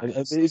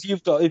 If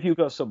you've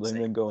got something,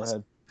 then go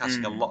ahead.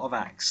 Passing a lot of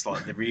acts,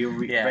 like the Rail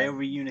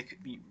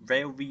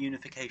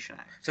Reunification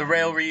Act. The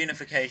Rail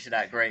Reunification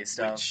Act, great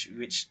stuff.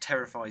 Which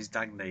terrifies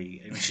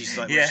Dagny. And she's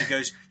like, when she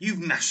goes, "You've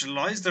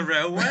nationalised the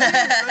railways."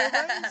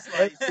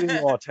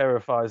 Every law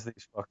terrifies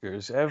these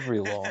fuckers.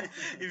 Every law.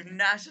 You've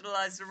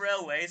nationalised the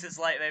railways. It's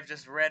like they've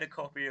just read a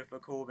copy of the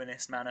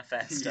Corbynist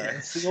manifesto. Yeah.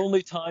 It's the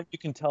only time you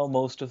can tell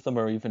most of them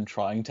are even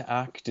trying to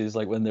act is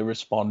like when they're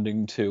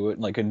responding to it,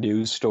 like a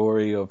news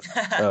story of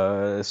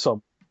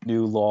some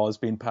new laws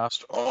being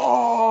passed.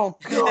 Oh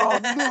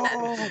God,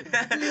 no!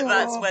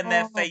 That's when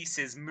their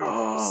faces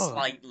move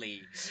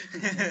slightly.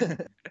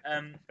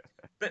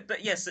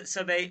 But yes,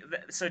 so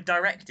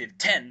Directive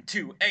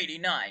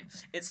 10/289.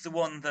 It's the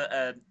one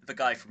that the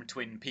guy from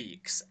Twin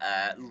Peaks,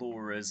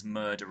 Laura's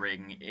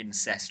murdering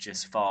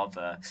incestuous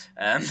father,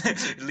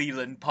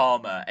 Leland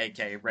Palmer,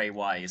 aka Ray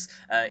Wise.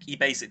 He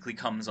basically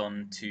comes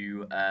on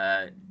to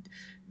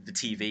the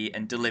TV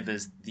and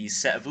delivers these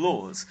set of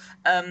laws.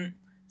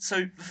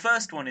 So the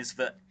first one is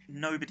that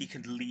nobody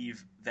can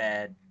leave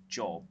their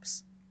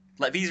jobs.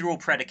 Like, these are all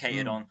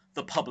predicated on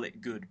the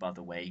public good, by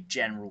the way,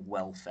 general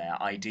welfare,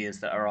 ideas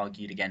that are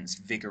argued against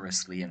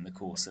vigorously in the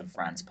course of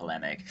Fran's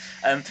polemic.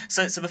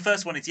 So the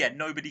first one is,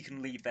 nobody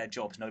can leave their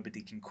jobs,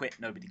 nobody can quit,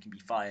 nobody can be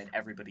fired,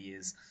 everybody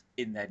is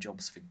in their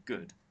jobs for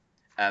good.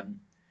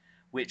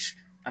 Which,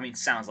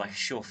 sounds like a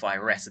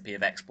surefire recipe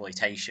of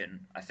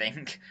exploitation, I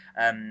think.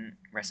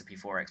 Recipe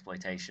for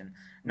exploitation.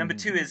 Number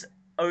 2 is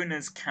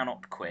owners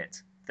cannot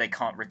quit. They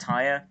can't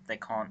retire, they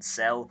can't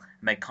sell,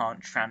 and they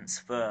can't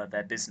transfer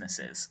their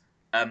businesses.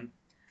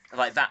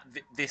 like that.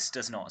 This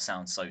does not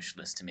sound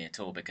socialist to me at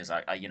all, because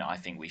I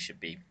think we should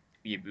be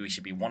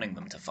wanting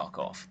them to fuck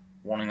off,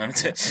 wanting them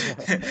to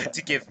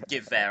to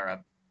give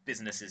their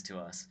businesses to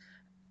us.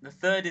 The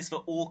third is that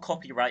all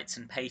copyrights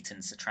and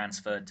patents are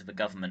transferred to the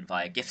government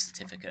via gift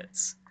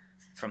certificates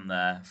from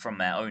their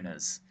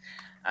owners.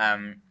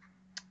 And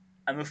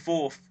the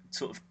fourth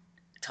sort of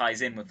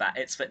ties in with that.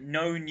 It's that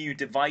no new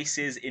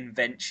devices,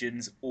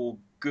 inventions, or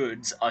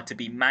goods are to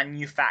be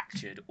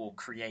manufactured or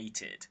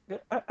created.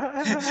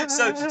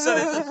 so there's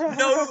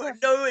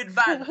no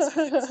advance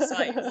in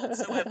society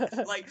whatsoever.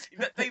 Like,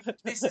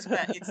 this is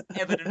where it's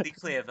evidently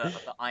clear that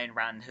Ayn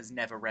Rand has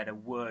never read a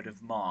word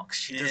of Marx.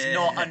 She does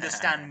not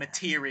understand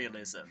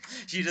materialism.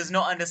 She does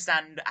not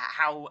understand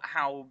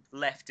how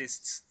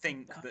leftists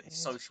think that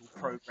social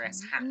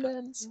progress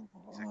happens.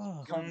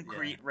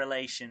 Concrete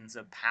relations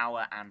of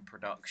power and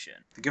production.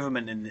 The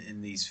government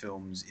in these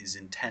films is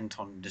intent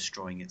on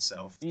destroying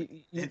itself.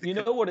 You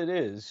know what it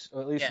is,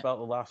 or at least about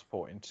the last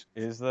point,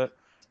 is that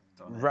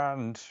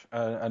Rand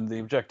and the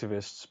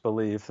objectivists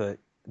believe that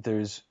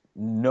there's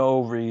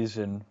no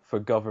reason for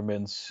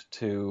governments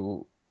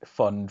to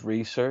fund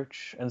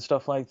research and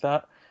stuff like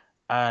that,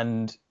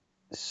 and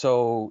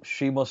so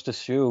she must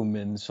assume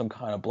in some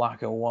kind of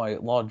black and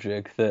white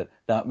logic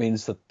that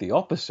means that the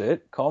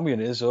opposite,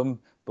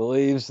 communism,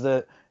 believes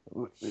that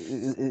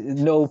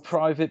no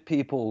private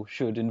people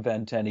should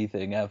invent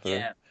anything ever.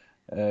 Yeah.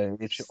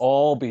 It should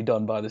all be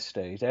done by the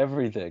state.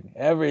 Everything.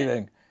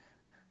 Yeah.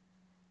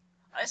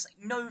 It's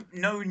like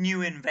no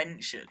new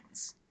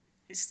inventions.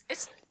 It's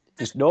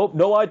just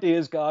no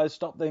ideas, guys.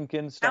 Stop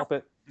thinking. Stop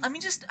it. I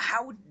mean, just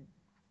how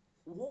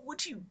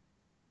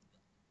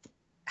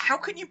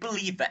can you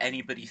believe that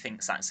anybody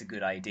thinks that's a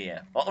good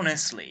idea?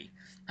 Honestly,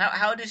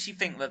 how does she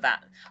think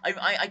that?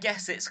 I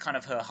guess it's kind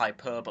of her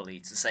hyperbole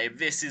to say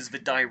this is the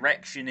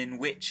direction in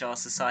which our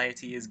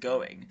society is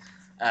going.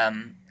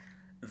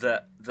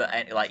 That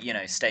like, you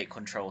know, state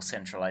control,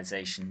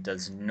 centralization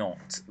does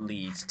not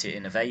lead to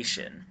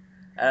innovation.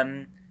 I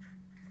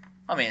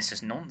mean, it's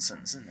just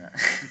nonsense, isn't it?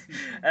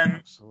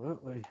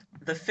 Absolutely.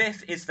 The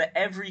fifth is that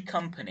every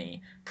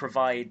company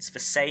provides the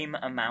same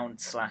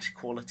amount /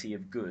 quality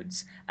of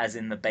goods as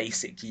in the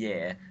basic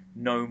year,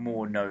 no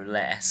more, no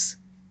less.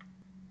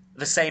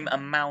 The same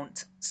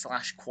amount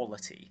 /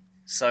 quality.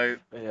 So,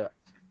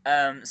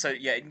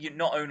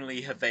 not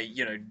only have they,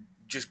 you know,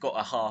 just got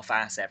to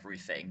half-ass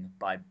everything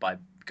by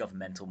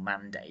governmental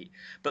mandate,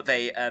 but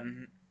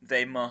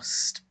they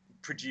must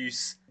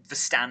produce the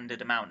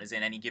standard amount as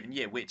in any given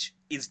year, which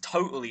is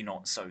totally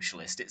not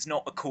socialist. It's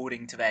not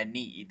according to their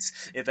needs.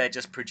 If they're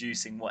just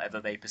producing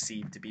whatever they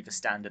perceive to be the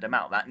standard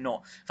amount,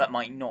 that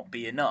might not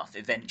be enough.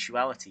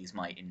 Eventualities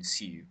might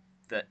ensue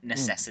that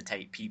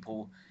necessitate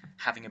people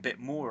having a bit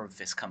more of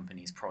this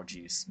company's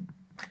produce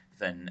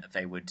than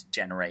they would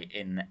generate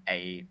in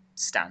a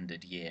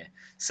standard year.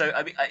 So,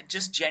 I mean,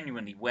 just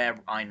genuinely, where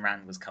Ayn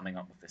Rand was coming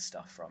up with this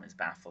stuff from is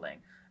baffling.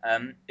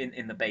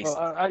 In the basic...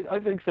 Well, I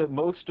think that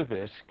most of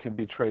it can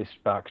be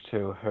traced back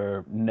to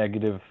her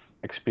negative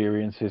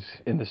experiences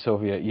in the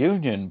Soviet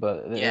Union,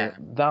 but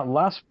that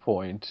last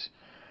point,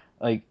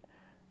 like,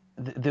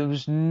 there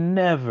was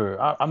never...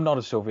 I'm not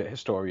a Soviet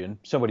historian,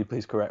 somebody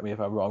please correct me if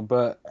I'm wrong,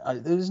 but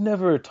there was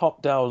never a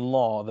top-down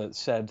law that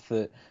said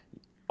that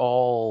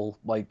all,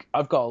 like,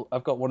 I've got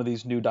one of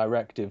these new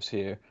directives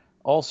here.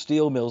 All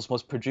steel mills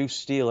must produce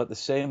steel at the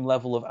same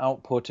level of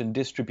output and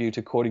distribute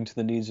according to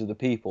the needs of the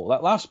people.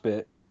 That last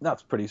bit,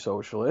 that's pretty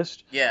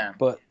socialist. Yeah.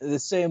 But the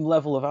same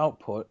level of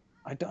output,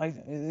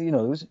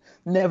 there's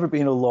never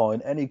been a law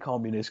in any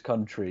communist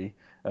country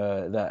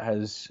that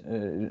has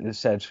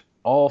said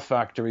all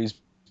factories,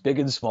 big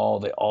and small,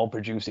 they all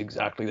produce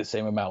exactly the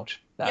same amount.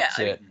 That's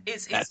it.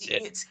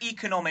 It's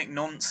economic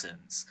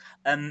nonsense,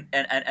 and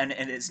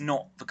it's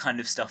not the kind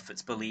of stuff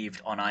that's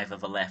believed on either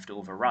the left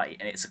or the right,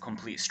 and it's a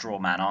complete straw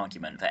man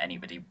argument that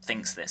anybody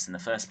thinks this in the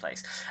first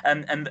place.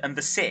 And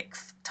the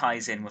sixth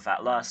ties in with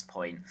that last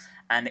point,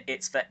 and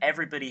it's that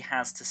everybody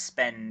has to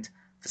spend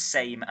the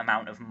same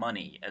amount of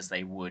money as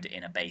they would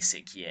in a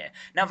basic year.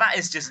 Now, that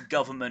is just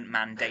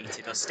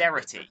government-mandated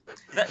austerity.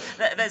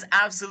 There's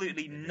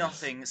absolutely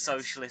nothing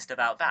socialist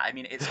about that. I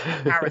mean, it's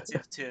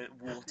comparative to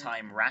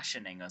wartime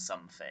rationing or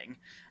something.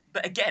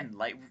 But again,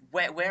 like,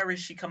 where is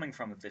she coming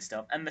from with this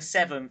stuff? And the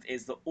seventh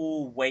is that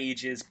all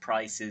wages,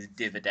 prices,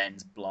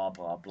 dividends, blah,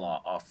 blah,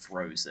 blah, are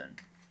frozen.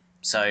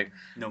 So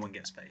no one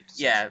gets paid.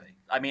 Yeah,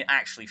 I mean,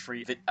 actually,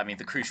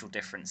 the crucial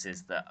difference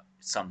is that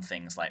some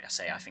things, like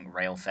I think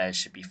rail fares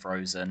should be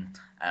frozen,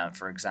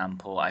 for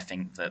example. I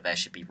think that there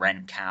should be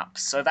rent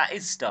caps. So that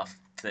is stuff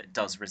that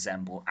does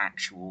resemble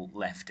actual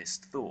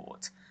leftist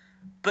thought.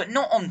 But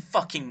not on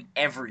fucking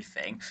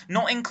everything,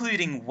 not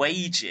including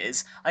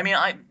wages. I mean,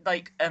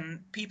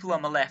 people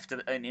on the left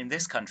in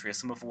this country are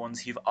some of the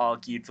ones who've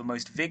argued the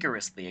most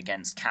vigorously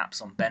against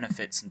caps on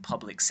benefits and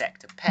public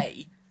sector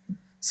pay.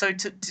 So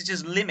to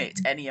just limit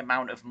any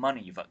amount of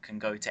money that can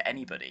go to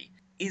anybody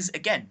is,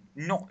 again,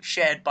 not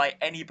shared by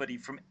anybody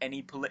from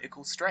any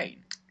political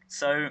strain.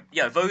 So,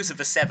 yeah, those are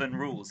the 7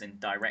 rules in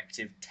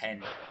Directive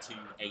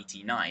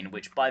 10-289,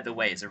 which, by the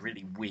way, is a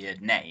really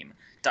weird name.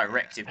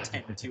 Directive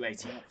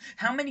 10-289.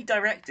 How many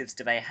directives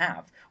do they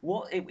have?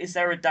 What is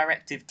there a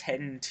Directive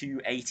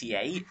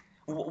 10-288?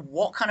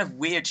 What kind of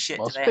weird shit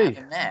do they have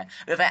in there?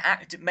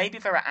 Maybe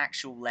there are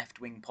actual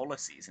left-wing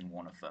policies in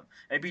one of them.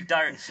 Maybe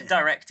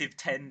Directive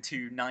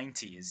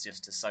 10-290 is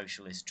just a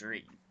socialist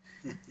dream.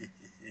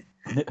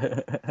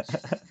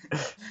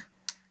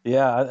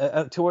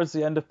 Yeah, towards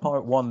the end of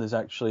part 1, there's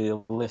actually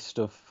a list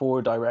of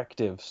 4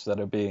 directives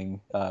that are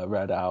being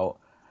read out.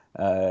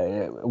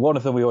 One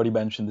of them we already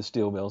mentioned, the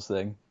steel mills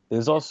thing.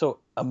 There's also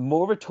a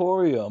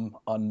moratorium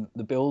on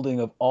the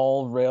building of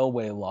all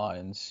railway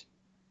lines.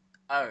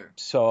 Oh.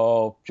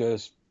 So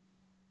just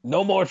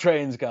no more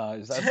trains,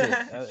 guys. That's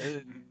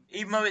it.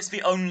 Even though it's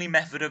the only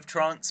method of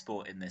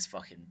transport in this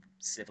fucking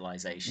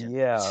civilization.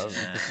 Yeah,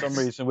 for some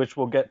reason, which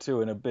we'll get to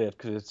in a bit,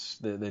 because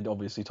they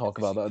obviously talk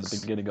about that at the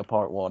beginning of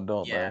part 1,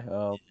 don't they?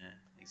 Yeah,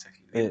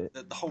 exactly.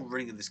 The whole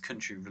running of this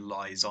country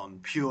relies on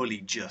purely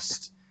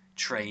just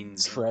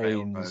trains. And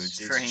railroads.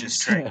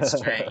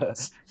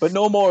 Trains. But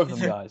no more of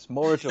them, guys.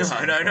 Moratorium.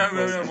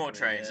 No more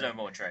trains. No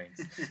more trains.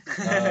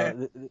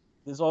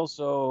 There's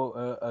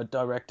also a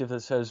directive that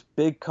says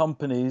big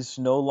companies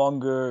are no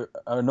longer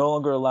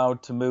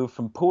allowed to move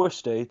from poor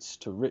states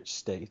to rich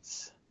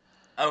states.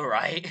 Oh,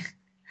 right.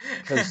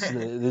 Because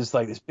there's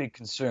like this big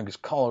concern because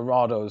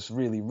Colorado's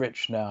really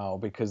rich now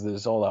because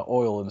there's all that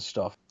oil and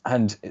stuff.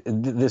 And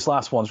this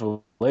last one's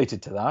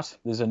related to that.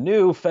 There's a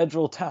new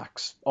federal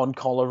tax on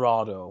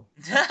Colorado.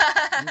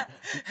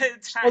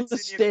 On the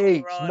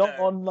state, not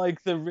on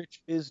like the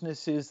rich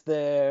businesses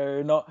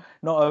there, not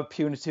a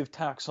punitive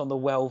tax on the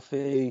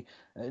wealthy.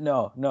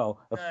 No,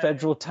 a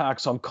federal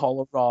tax on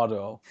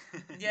Colorado.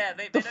 Yeah,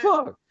 the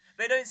fuck?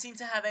 They don't seem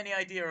to have any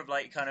idea of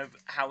like kind of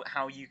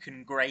how you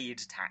can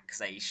grade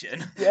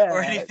taxation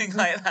or anything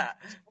like that.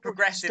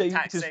 Progressive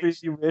taxation.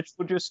 Is really rich,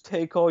 will just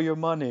take all your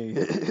money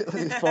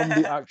from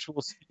the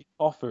actual state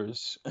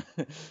coffers.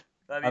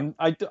 I'm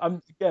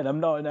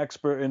not an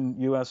expert in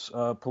U.S.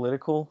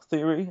 Political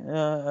theory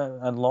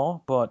and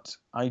law, but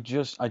I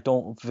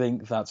don't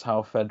think that's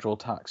how federal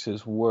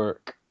taxes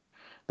work.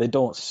 They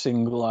don't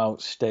single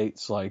out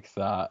states like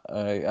that.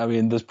 I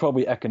mean, there's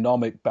probably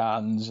economic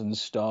bans and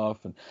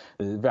stuff and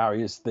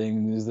various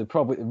things.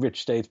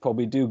 Rich states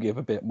probably do give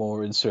a bit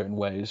more in certain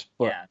ways,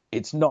 but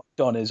it's not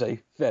done as a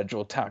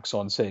federal tax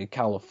on, say,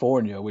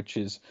 California, which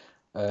has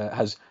the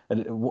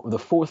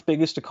 4th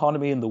biggest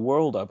economy in the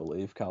world, I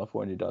believe.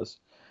 California does.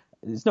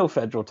 There's no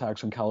federal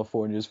tax on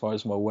California, as far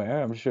as I'm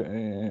aware. I'm sure.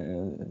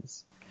 In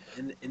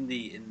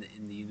the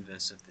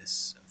universe of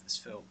this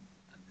film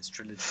and this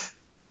trilogy.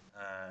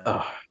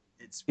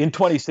 It's in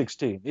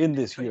 2016, in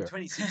this year.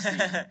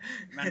 2016.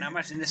 Man,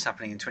 imagine this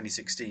happening in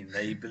 2016.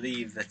 They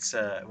believe that,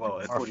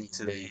 according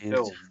to the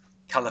film,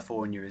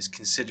 California is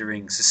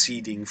considering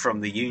seceding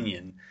from the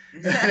Union.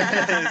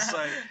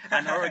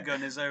 And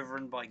Oregon is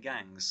overrun by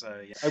gangs.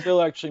 So yeah. I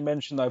will actually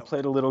mention that I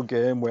played a little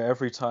game where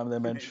every time they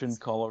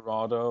mentioned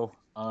Colorado,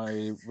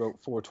 I wrote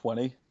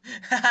 420.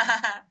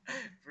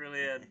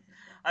 Brilliant.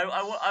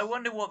 I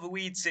wonder what the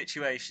weed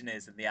situation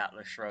is in the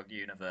Atlas Shrugged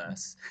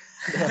universe.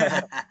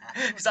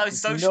 Because I was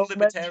social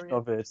libertarian.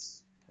 Of it.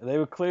 They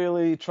were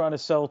clearly trying to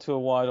sell to a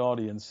wide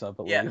audience, I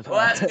believe. Yeah, well,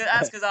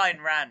 that's because Ayn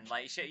Rand,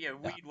 like,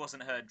 weed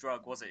wasn't her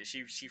drug, was it?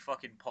 She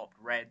fucking popped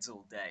Reds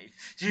all day.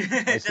 She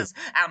just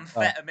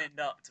amphetamine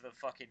up to the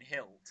fucking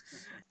hilt.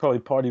 Probably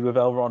partied with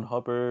L. Ron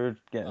Hubbard,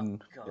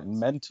 getting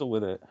mental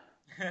with it.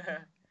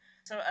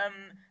 So,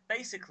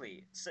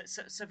 basically,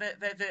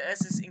 there's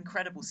this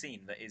incredible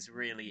scene that is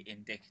really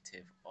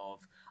indicative of...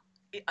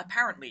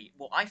 apparently,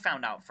 what I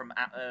found out from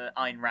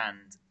Ayn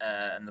Rand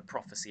and the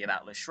Prophecy of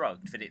Atlas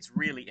Shrugged, that it's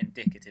really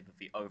indicative of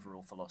the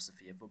overall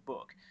philosophy of the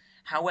book.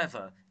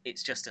 However,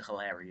 it's just a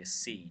hilarious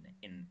scene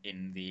in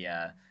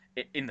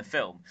the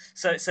film.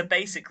 So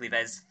basically,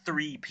 there's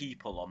 3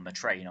 people on the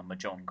train on the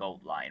John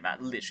Galt line.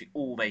 That's literally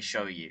all they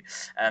show you.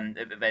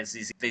 There's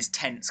these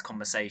tense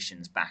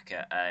conversations back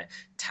at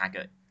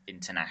Taggart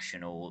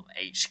International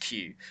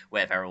HQ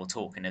where they're all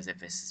talking as if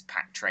this is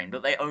packed train,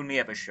 but they only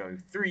ever show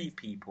 3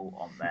 people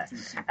on there.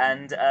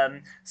 And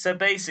so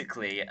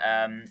basically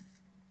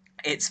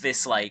it's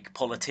this like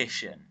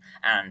politician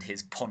and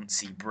his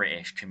poncy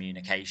British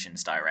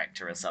communications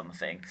director or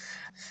something.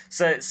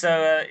 So it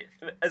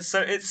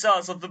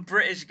starts off, the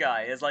British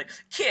guy is like,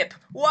 Kip,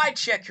 why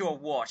check your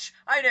watch?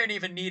 I don't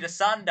even need a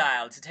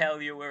sundial to tell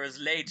you we're as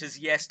late as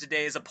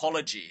yesterday's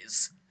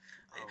apologies.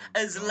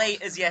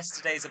 Late as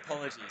yesterday's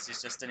apologies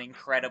is just an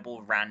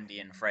incredible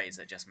Randian phrase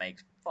that just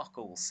makes fuck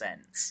all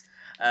sense.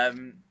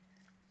 And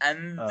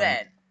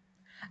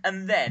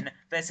then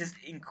there's this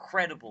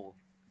incredible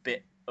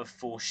bit of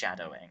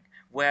foreshadowing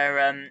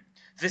where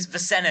the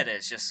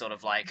senator's just sort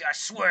of like, I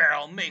swear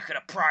I'll make it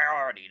a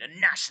priority to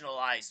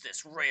nationalise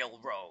this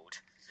railroad.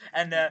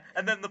 And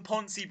then the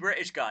poncy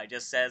British guy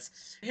just says,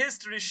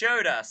 history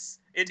showed us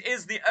It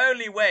is the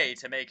only way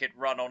to make it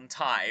run on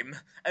time,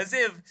 as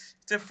if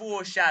to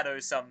foreshadow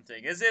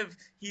something, as if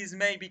he's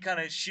maybe kind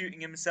of shooting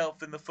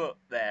himself in the foot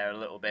there a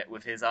little bit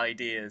with his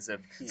ideas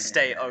of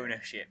state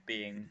ownership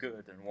being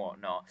good and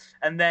whatnot.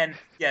 And then,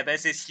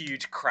 there's this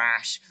huge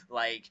crash,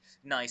 like,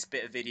 nice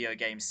bit of video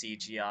game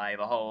CGI,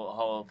 the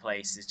whole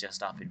place is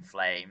just up in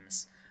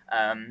flames.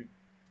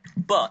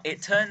 But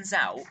it turns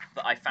out,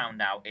 that I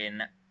found out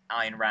in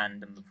Ayn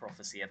Rand and the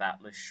Prophecy of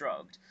Atlas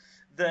Shrugged,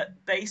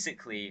 that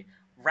basically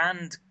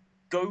Rand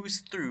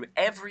goes through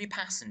every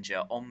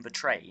passenger on the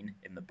train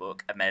in the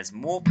book, and there's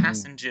more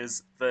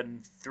passengers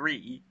than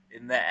 3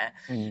 in there,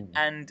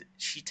 and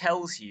she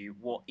tells you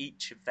what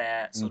each of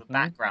their sort of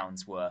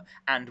backgrounds were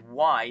and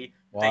why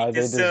they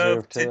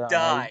deserve to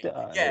die.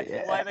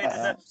 Why they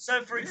deserve.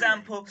 So, for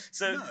example,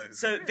 so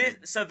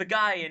the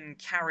guy in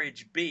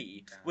carriage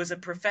B was a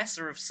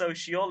professor of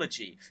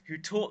sociology who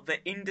taught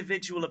that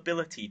individual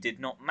ability did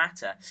not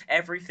matter.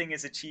 Everything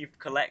is achieved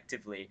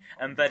collectively,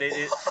 and that it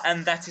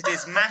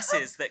is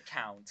masses that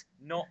count,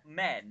 not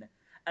men.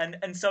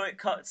 And so it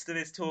cuts to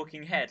this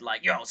talking head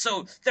like,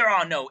 so there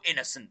are no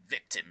innocent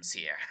victims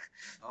here.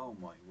 Oh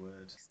my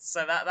word.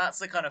 So that's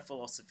the kind of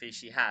philosophy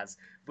she has.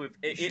 With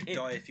you should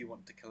die if you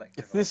want to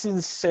collectivize. This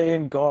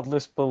insane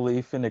godless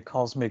belief in a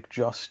cosmic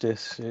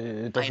justice,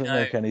 it doesn't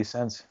make any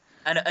sense.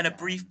 And a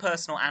brief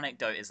personal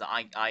anecdote is that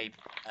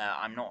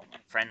I'm not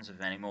friends with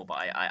him anymore, but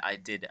I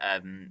did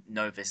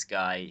know this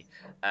guy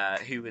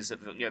who was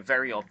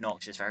very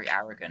obnoxious, very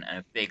arrogant, and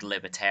a big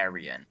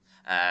libertarian.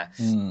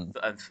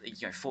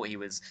 Thought he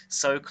was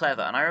so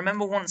clever, and I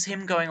remember once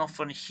him going off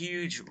on a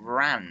huge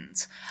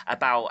rant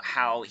about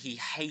how he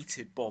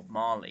hated Bob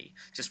Marley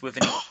just with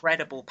an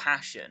incredible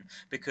passion,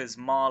 because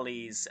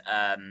Marley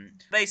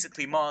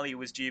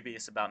was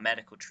dubious about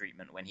medical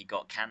treatment when he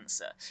got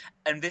cancer,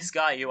 and this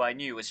guy who I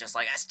knew was just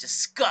like, that's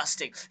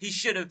disgusting. He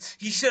should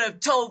have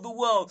told the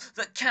world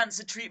that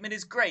cancer treatment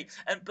is great.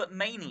 But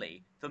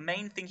mainly the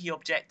main thing he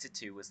objected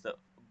to was that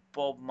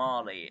Bob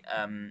Marley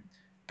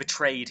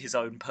betrayed his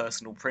own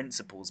personal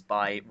principles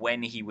by,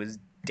 when he was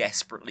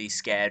desperately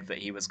scared that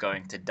he was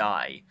going to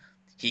die,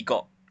 he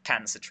got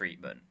cancer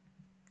treatment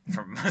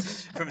from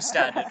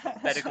standard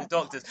medical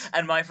doctors.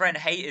 And my friend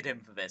hated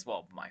him for this.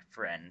 Well, my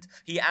friend.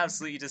 He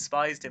absolutely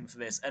despised him for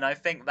this. And I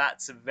think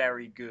that's a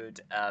very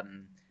good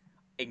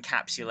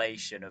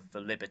encapsulation of the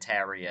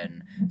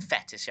libertarian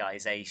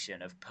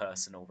fetishization of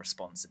personal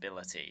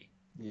responsibility.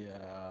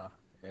 Yeah.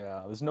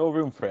 There's no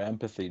room for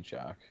empathy,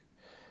 Jack.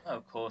 Oh,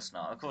 of course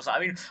not. Of course not. I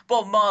mean,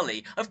 Bob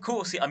Marley, of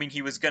course,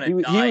 he was going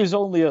to die.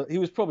 He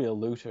was probably a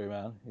looter,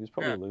 man. He was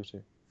probably a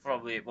looter.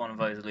 Probably one of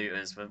those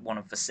looters, but one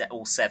of the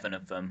all 7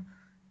 of them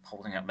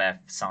holding up their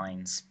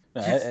signs.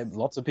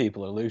 Lots of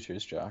people are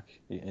looters, Jack.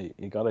 You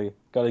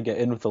gotta get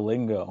in with the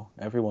lingo.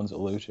 Everyone's a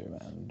looter,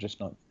 man. Just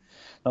not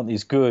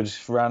these good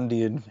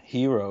Randian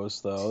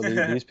heroes, though.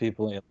 These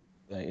people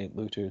ain't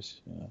looters.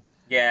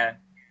 Yeah.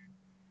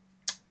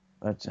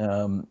 But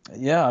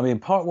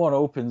part 1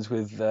 opens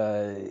with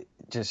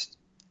just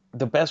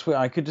the best way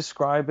I could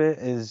describe it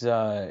is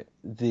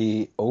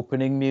the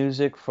opening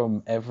music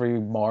from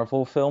every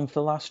Marvel film for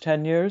the last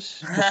 10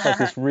 years. Just like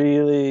this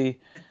really,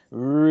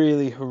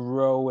 really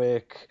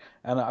heroic,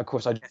 and of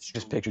course I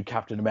just pictured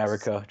Captain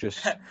America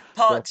just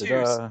Part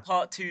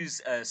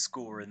 2's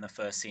score in the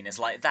first scene is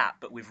like that,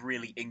 but with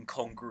really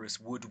incongruous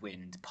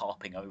woodwind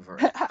popping over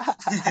it.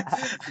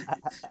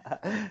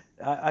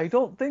 I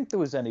don't think there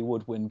was any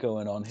woodwind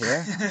going on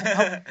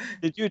here.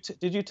 Did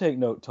you take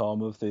note,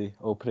 Tom, of the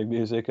opening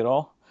music at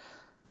all?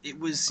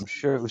 I'm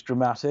sure it was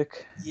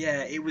dramatic.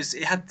 Yeah, it was.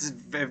 It had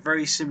the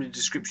very similar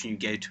description you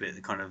gave to it.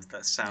 The kind of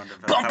that sound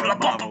of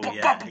Marvel.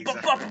 Yeah, exactly.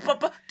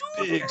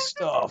 Big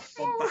stuff.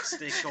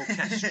 Bombastic,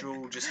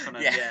 orchestral, just kind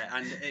of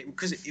And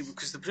because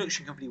the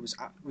production company was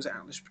it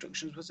Atlas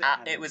Productions? Was it?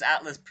 It was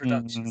Atlas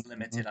Productions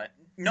Limited.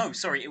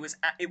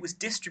 It was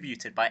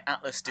distributed by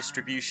Atlas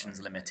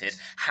Distributions Limited.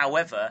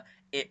 However,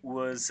 it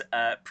was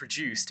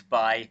produced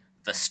by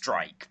The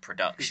Strike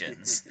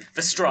Productions.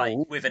 The Strike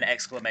with an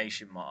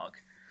exclamation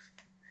mark.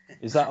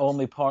 Is that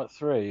only part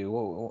 3?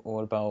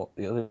 What about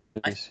the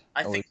others?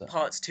 I think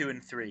parts 2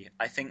 and 3.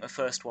 I think the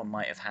first one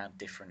might have had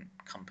different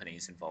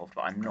companies involved,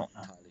 but I'm not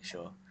entirely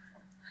sure.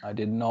 I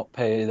did not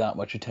pay that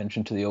much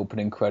attention to the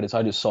opening credits.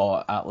 I just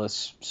saw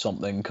Atlas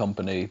something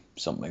company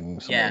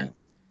something. Yeah.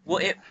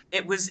 Well,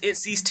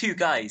 it's these 2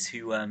 guys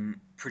who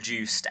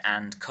produced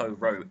and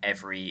co-wrote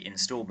every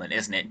installment,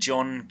 isn't it?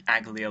 John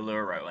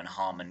Aglioluro and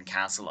Harmon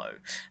Caslow,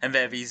 and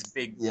they're these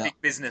big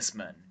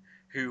businessmen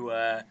who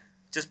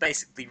just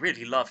basically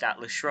really loved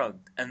Atlas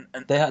Shrugged, and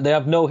they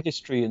have no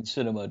history in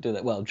cinema, do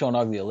they? Well, John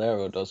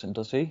Agliolero doesn't,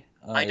 does he?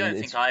 I don't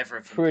think either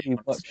of them. Pretty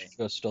much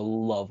just a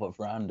love of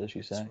Rand, as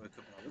you say.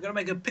 We're gonna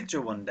make a picture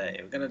one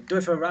day. We're gonna do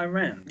it for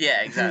Rand.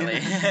 Yeah,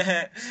 exactly.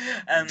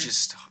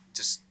 Just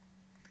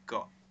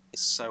got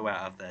so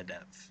out of their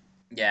depth.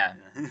 Yeah.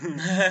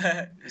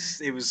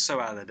 It was so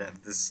out of their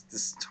depth.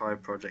 This entire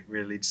project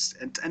really just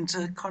and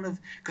to kind of,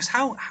 because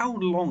how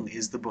long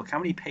is the book? How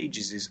many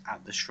pages is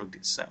Atlas Shrugged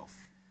itself?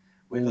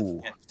 We're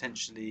looking at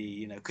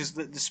potentially, because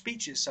the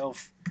speech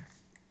itself,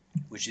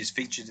 which is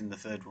featured in the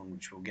third one,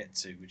 which we'll get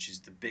to, which is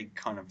the big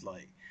kind of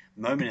like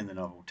moment in the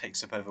novel,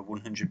 takes up over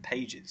 100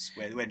 pages,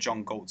 where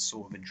John Galt's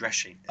sort of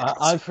addressing.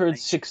 I've heard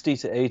 60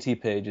 to 80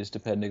 pages,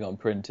 depending on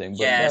printing,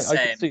 but Yeah, I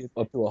could see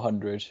up to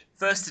 100.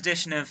 First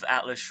edition of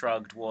Atlas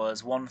Shrugged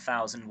was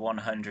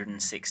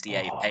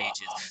 1,168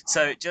 pages.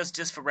 So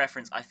just for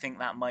reference, I think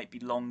that might be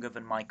longer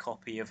than my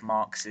copy of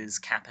Marx's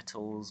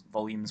Capitals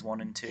Volumes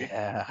 1 and 2.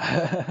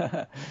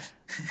 Yeah.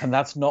 And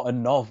that's not a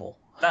novel.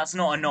 That's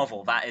not a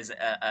novel. That is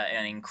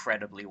an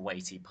incredibly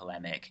weighty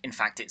polemic. In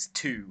fact, it's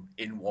 2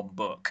 in one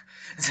book.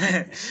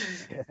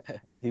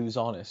 He was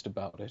honest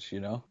about it, you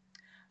know?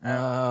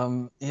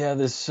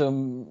 There's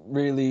some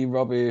really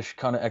rubbish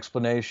kind of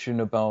explanation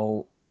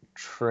about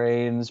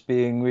trains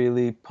being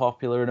really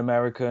popular in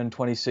America in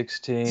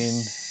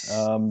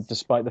 2016,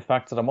 despite the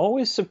fact that I'm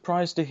always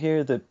surprised to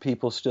hear that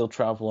people still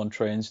travel on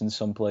trains in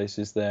some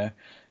places there,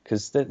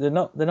 because they're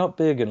not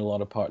big in a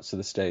lot of parts of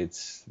the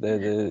States.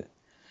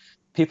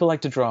 People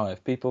like to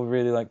drive. People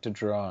really like to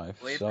drive.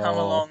 We've come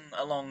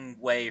a long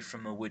way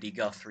from the Woody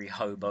Guthrie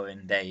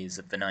hoboing days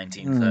of the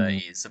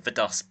 1930s, of the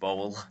Dust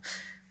Bowl.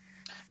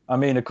 I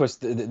mean, of course,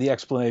 the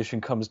explanation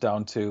comes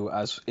down to,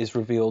 as is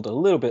revealed a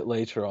little bit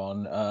later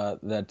on,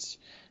 that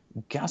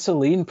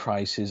gasoline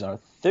prices are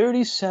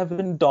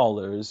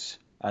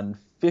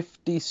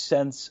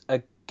 $37.50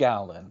 a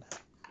gallon.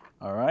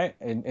 All right?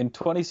 In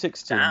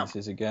 2016, Damn. This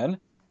is again.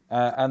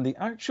 And the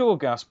actual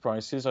gas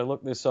prices, I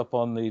looked this up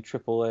on the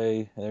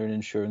AAA, they're an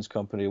insurance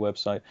company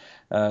website,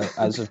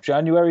 as of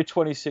January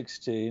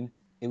 2016,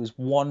 it was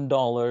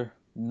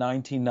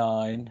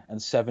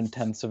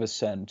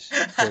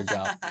 $1.99 per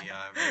gallon.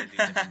 Yeah, really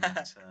living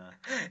that.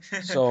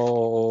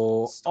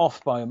 So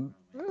off by a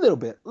little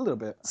bit.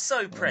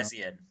 So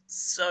prescient.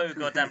 So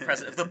goddamn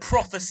prescient. Of the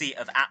prophecy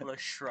of Atlas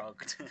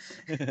Shrugged.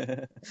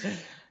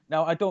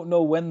 Now, I don't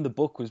know when the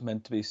book was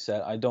meant to be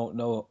set. I don't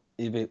know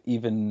if it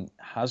even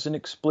has an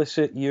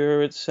explicit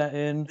year it's set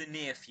in. The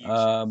near future,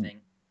 I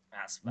think.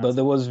 But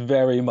there was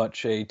very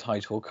much a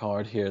title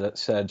card here that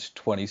said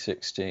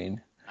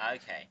 2016.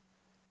 Okay.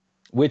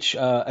 Which,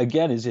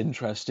 again, is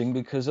interesting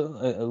because a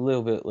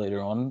little bit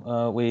later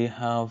on, we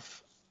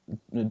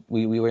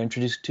were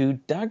introduced to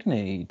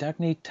Dagny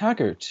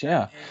Taggart,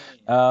 yeah.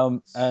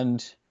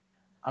 And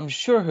I'm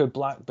sure her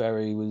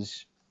BlackBerry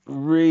was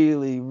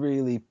really,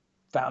 really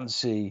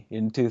fancy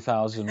in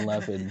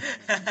 2011.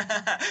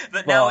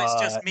 but now it's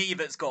just me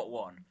that's got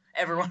one.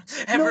 Everyone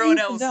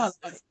else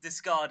has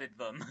discarded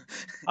them.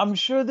 I'm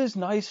sure there's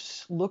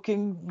nice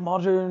looking,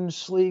 modern,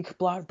 sleek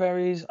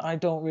BlackBerries. I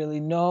don't really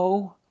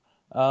know.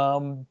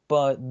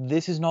 But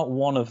this is not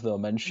one of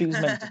them, and she's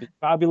meant to be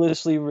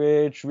fabulously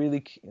rich,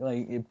 really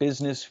like a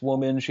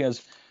businesswoman. She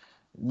has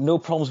no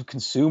problems with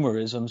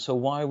consumerism, so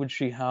why would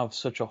she have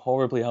such a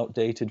horribly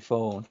outdated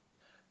phone?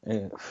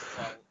 Yeah.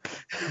 Well,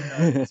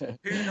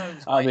 who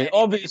knows why I mean,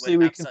 obviously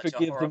we can such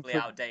forgive a horribly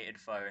them outdated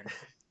phone.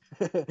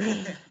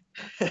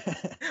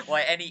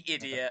 Why any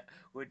idiot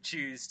would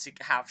choose to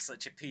have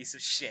such a piece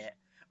of shit,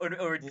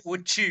 or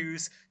would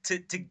choose to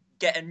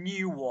get a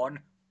new one,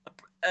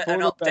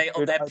 an update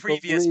on their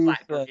previous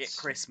BlackBerry at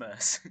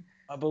Christmas.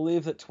 I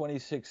believe that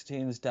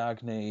 2016's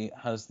Dagny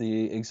has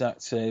the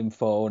exact same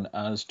phone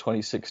as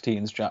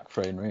 2016's Jack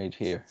Frayne Reid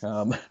here.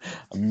 I'm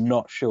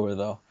not sure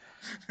though.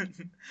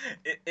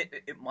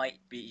 It might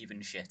be even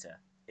shitter.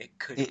 It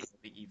could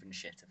be even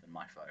shitter than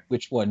my phone.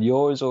 Which one,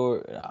 yours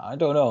or I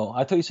don't know?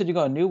 I thought you said you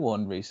got a new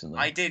one recently.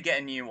 I did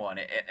get a new one.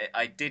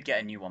 I did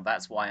get a new one.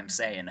 That's why I'm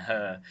saying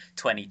her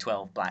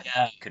 2012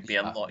 BlackBerry could be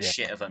a lot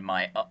shitter than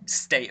my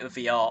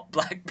state-of-the-art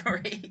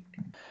BlackBerry.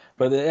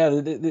 But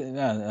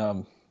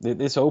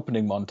this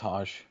opening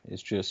montage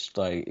is just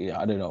like,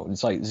 I don't know,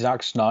 it's like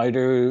Zack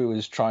Snyder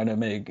was trying to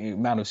make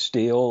Man of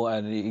Steel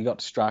and he got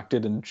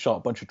distracted and shot a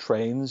bunch of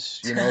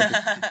trains, you know.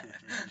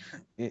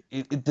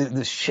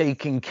 The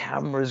shaking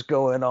cameras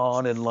going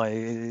on and like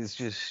it's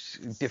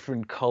just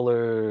different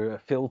color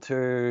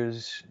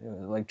filters,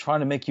 like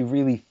trying to make you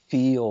really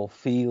feel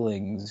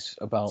feelings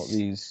about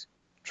these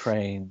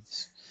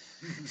trains.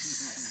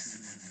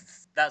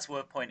 That's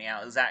worth pointing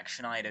out. Zack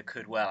Snyder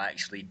could well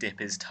actually dip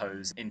his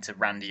toes into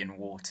Randian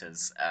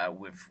waters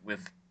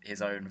with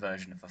his own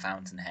version of the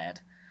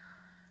Fountainhead.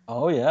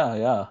 Oh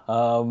yeah.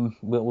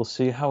 We'll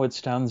see how it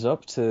stands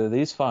up to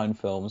these fine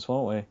films,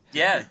 won't we?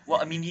 Yeah.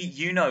 Well, I mean,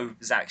 you know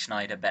Zack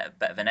Snyder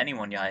better than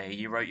anyone, Yaya.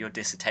 You wrote your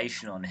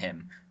dissertation on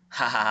him.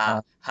 Ha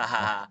ha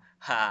ha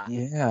ha.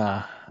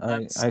 Yeah.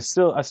 I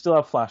still have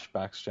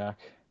flashbacks, Jack.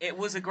 It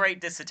was a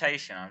great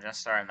dissertation. I'm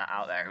just throwing that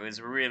out there. It was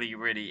a really,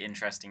 really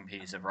interesting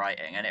piece of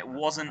writing, and it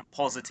wasn't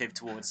positive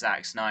towards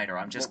Zack Snyder.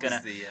 I'm just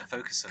going to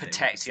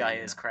protect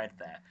Yaya's cred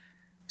there.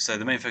 So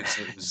the main focus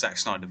of it was Zack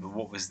Snyder, but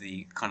what was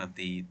the kind of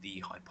the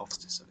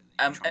hypothesis of it?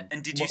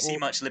 And did you see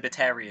much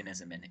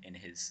libertarianism in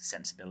his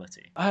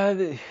sensibility?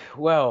 The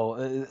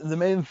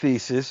main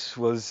thesis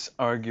was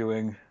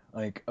arguing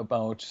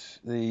about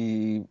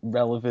the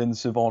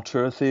relevance of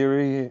auteur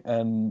theory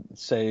and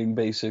saying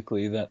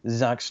basically that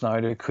Zack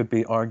Snyder could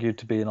be argued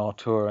to be an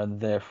auteur and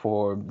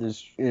therefore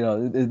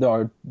there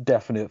are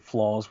definite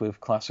flaws with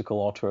classical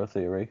auteur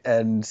theory.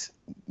 And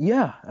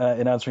Yeah,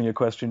 in answering your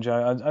question,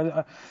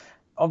 Jay,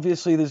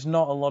 obviously there's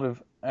not a lot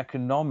of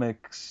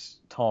economics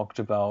talked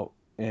about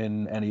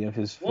in any of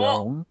his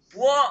films.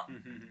 What?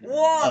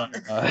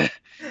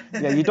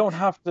 Yeah, you don't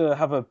have to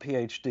have a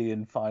PhD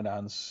in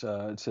finance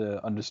to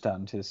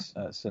understand his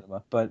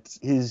cinema, but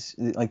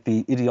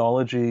the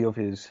ideology of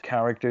his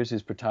characters,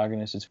 his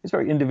protagonists, it's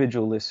very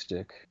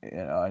individualistic,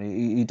 and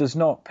he does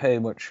not pay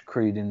much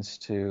credence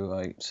to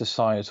like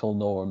societal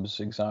norms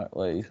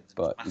exactly,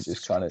 but he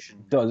just kind of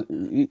does.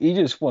 He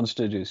just wants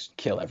to just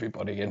kill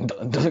everybody and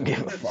doesn't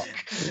give a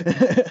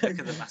fuck. Look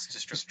at the mass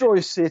destruction. Destroy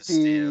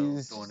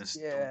cities. Dawn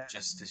of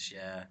Justice,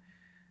 yeah.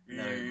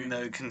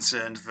 No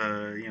concern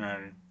for,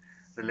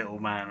 the little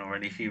man or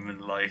any human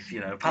life,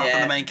 apart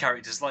from the main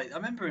characters. Like, I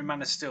remember in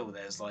Man of Steel,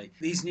 there's like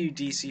these new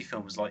DC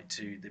films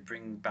they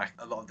bring back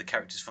a lot of the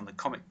characters from the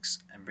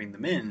comics and bring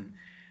them in,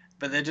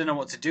 but they don't know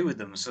what to do with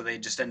them, so they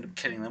just end up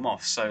killing them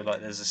off. So,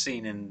 like, there's a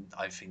scene in,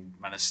 I think,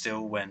 Man of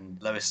Steel when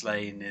Lois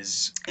Lane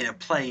is in a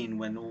plane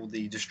when all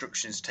the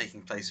destruction is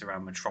taking place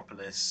around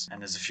Metropolis, and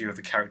there's a few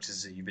other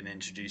characters that you've been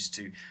introduced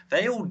to.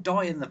 They all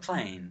die in the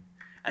plane.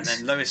 And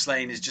then Lois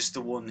Lane is just the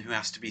one who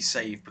has to be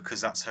saved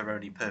because that's her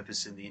only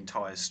purpose in the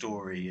entire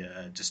story,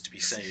 just to be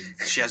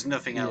saved. She has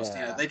nothing else.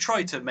 Yeah. They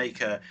try to make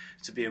her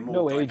to be a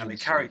more dynamic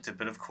character,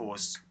 but of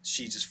course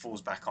she just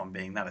falls back on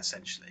being that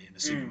essentially in a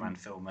Superman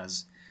film,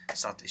 as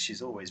sadly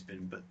she's always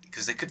been. But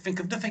because they could think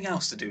of nothing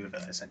else to do with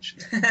her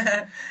essentially.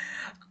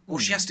 Or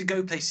she has to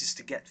go places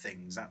to get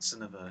things. That's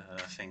another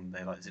thing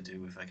they like to do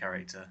with her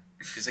character.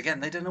 Because again,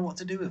 they don't know what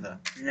to do with her.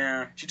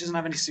 No, she doesn't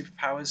have any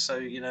superpowers, so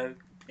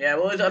Yeah,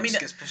 well, I mean,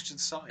 gets pushed to the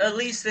side. At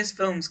least this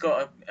film's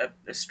got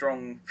a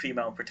strong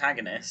female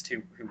protagonist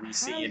who we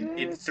see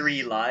in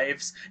 3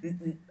 Lives.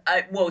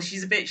 Well,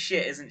 she's a bit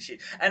shit, isn't she?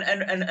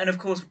 And of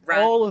course,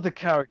 all of the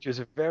characters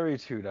are very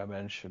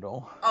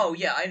two-dimensional. Oh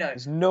yeah, I know.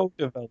 There's no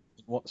development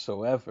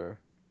whatsoever.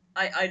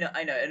 I know,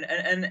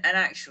 and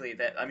actually,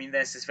 that I mean,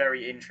 there's this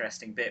very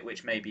interesting bit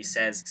which maybe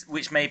says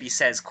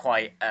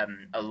quite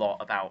a lot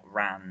about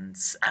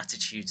Rand's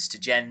attitudes to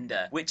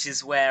gender, which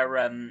is where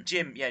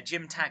Jim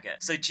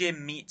Taggart. So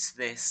Jim meets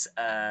this,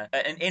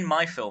 and in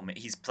my film,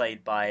 he's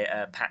played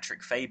by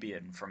Patrick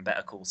Fabian from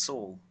Better Call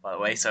Saul, by the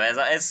way. So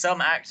as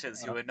some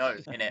actors who are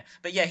known in it,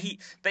 but yeah,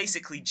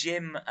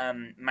 Jim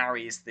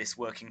marries this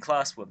working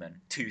class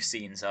woman 2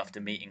 scenes after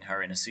meeting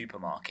her in a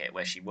supermarket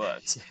where she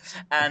works,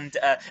 and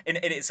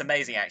it's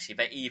amazing actually.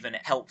 They even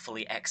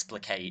helpfully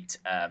explicate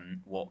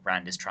what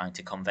Rand is trying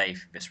to convey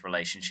through this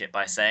relationship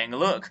by saying,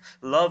 look,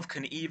 love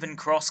can even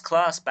cross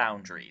class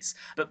boundaries.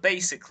 But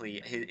basically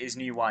his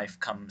new wife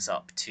comes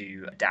up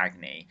to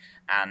Dagny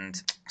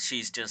and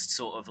she's just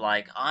sort of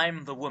like,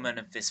 I'm the woman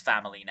of this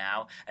family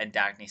now, and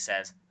Dagny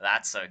says,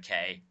 that's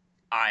okay,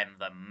 I'm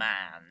the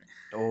man.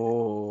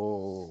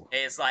 Oh.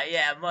 It's like,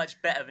 yeah,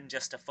 much better than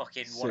just a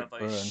fucking one of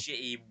those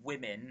shitty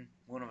women,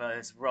 one of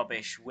those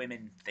rubbish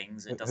women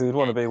things. Who'd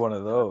want to be one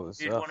of those?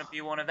 You'd want to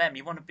be one of them.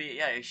 You want to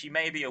be, she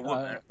may be a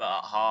woman, but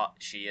at heart,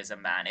 she is a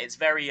man. It's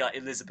very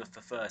Elizabeth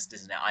I,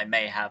 isn't it? I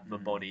may have the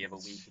body of a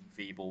weak and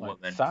feeble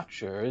woman.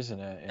 Thatcher, isn't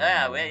it?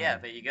 Yeah,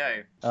 there you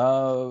go.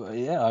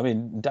 Yeah, I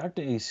mean,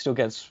 Dagny still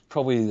gets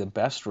probably the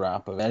best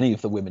rap of any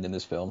of the women in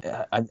this film.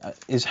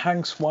 Is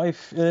Hank's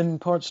wife in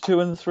parts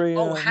 2 and 3?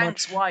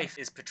 Hank's wife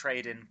is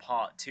portrayed in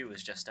part 2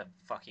 as just a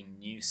fucking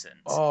nuisance.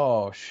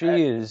 Oh,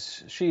 she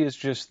is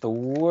just the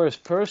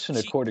worst person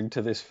according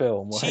to this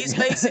film. She's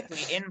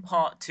basically in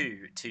part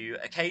 2 to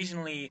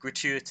occasionally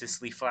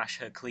gratuitously flash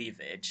her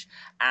cleavage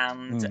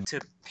and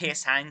to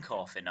piss Hank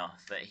off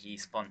enough that he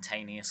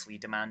spontaneously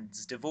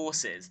demands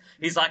divorces.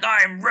 He's like,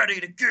 I'm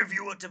ready to give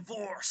you a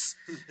divorce.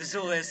 There's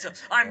all this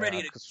stuff. I'm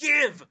ready to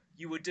give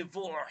you a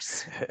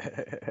divorce.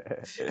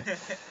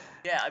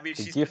 Yeah, I mean,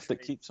 she's a gift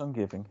that keeps on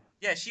giving.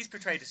 Yeah, she's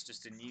portrayed as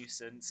just a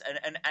nuisance,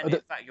 and in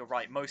fact, you're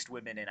right. Most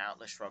women in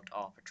Atlas Shrugged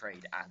are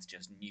portrayed as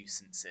just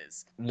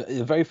nuisances.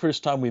 The very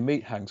first time we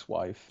meet Hank's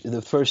wife,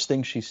 the first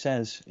thing she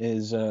says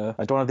is,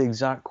 I don't have the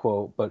exact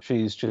quote, but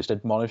she's just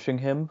admonishing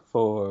him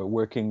for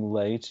working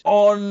late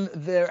on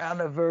their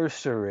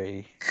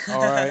anniversary.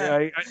 All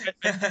right,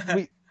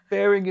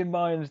 bearing in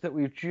mind that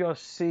we've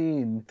just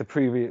seen the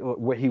previous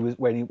when he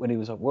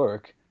was at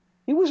work.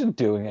 He wasn't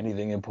doing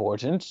anything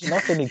important.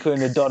 Nothing he couldn't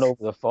have done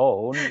over the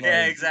phone.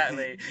 Yeah,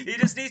 exactly. He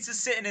just needs to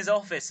sit in his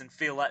office and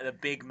feel like the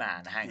big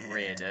man, Hank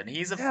Reardon.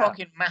 He's a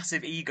fucking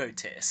massive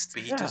egotist.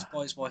 But he does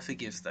buy his wife a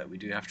gift, though. We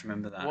do have to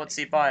remember that. What's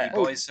he buy? He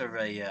buys her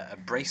a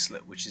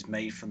bracelet, which is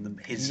made from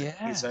his own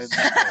metal.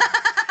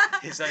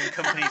 His own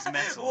company's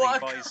metal. He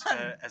buys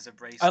her as a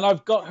bracelet. And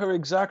I've got her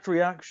exact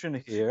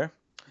reaction here.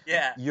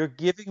 Yeah. You're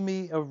giving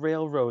me a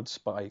railroad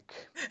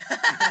spike.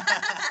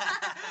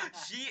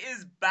 She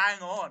is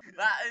bang on.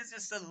 That is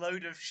just a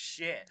load of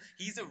shit.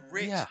 He's a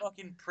rich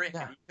fucking prick,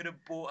 and he could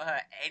have bought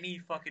her any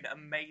fucking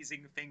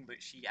amazing thing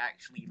that she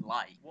actually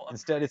liked.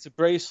 Instead, it's a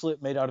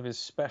bracelet made out of his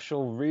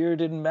special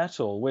Reardon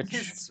metal, which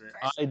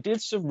I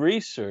did some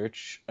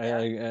research,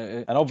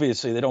 and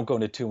obviously they don't go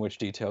into too much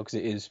detail because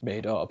it is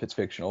made up, it's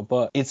fictional,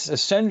 but it's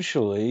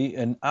essentially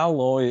an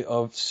alloy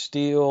of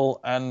steel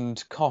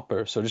and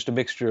copper, so just a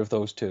mixture of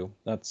those two.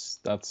 That's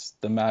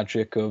the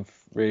magic of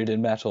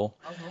Reardon metal.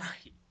 Oh,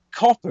 right.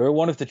 Copper,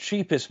 one of the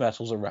cheapest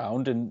metals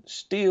around, and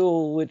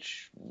steel,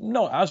 which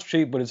not as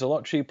cheap, but it's a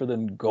lot cheaper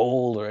than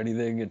gold or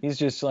anything. And he's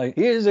just like,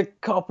 here's a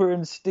copper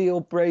and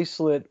steel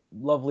bracelet,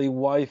 lovely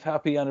wife,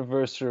 happy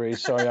anniversary.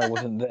 Sorry I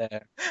wasn't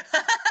there.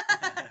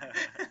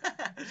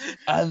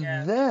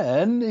 And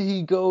then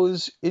he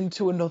goes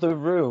into another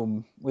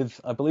room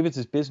with, I believe it's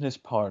his business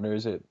partner.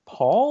 Is it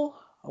Paul?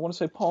 I want to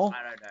say Paul.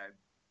 I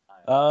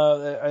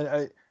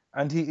don't know.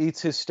 And he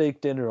eats his steak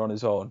dinner on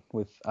his own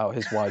without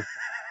his wife.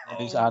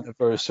 His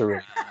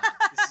anniversary.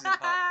 This is in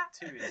part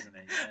 2, isn't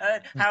it? Yeah.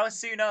 How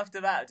soon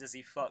after that does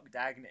he fuck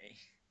Dagny?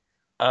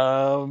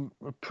 A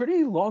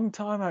pretty long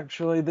time,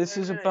 actually. This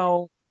is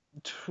about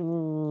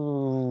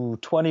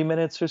 20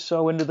 minutes or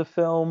so into the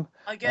film.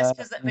 I guess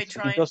because they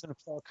try. He doesn't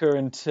fuck her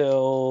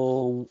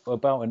until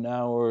about an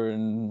hour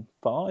and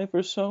 5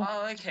 or so.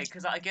 Oh, okay.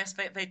 Because I guess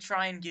they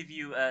try and give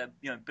you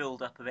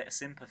build up a bit of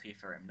sympathy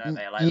for him, don't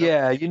they? Like,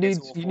 yeah, you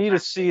need to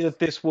see that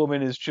this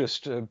woman is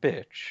just a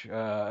bitch.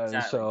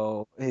 Exactly.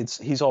 So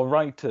he's all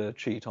right to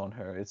cheat on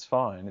her. It's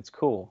fine. It's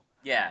cool.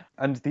 Yeah.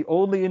 And the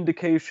only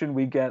indication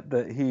we get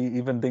that he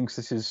even thinks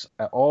this is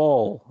at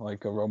all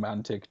like a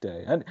romantic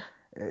day, and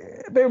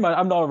bear in mind,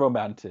 I'm not a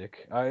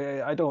romantic.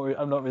 I'm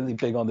not really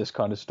big on this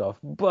kind of stuff.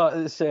 But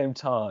at the same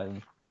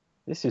time,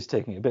 this is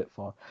taking it a bit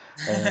far.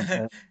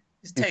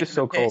 It's just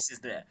so cool.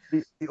 Isn't it?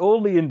 The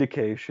only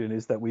indication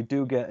is that we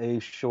do get a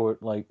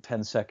short, like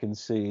 10-second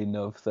scene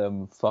of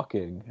them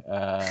fucking,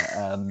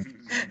 and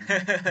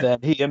then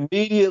he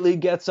immediately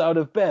gets out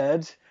of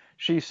bed.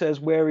 She says,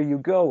 "Where are you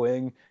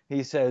going?"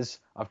 He says,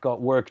 "I've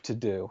got work to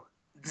do."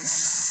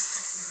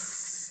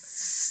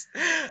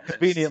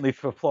 Conveniently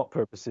for plot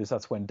purposes,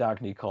 that's when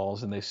Dagny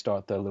calls and they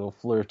start their little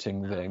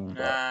flirting thing.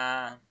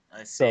 I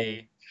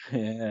see. So,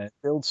 yeah,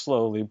 build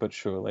slowly but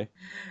surely.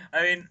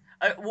 I mean,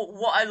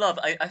 what I love,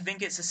 I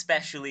think it's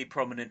especially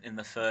prominent in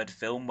the third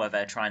film where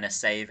they're trying to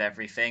save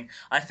everything.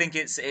 I think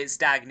it's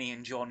Dagny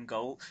and John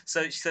Galt.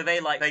 So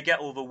they get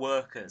all the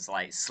workers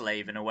like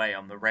slaving away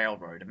on the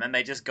railroad, and then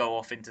they just go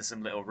off into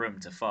some little room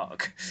to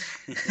fuck.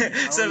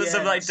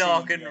 Some like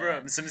darkened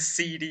room, some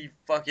seedy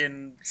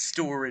fucking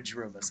storage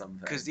room or something.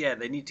 Because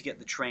they need to get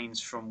the trains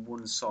from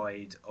one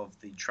side of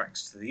the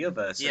tracks to the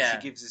other. So she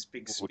gives this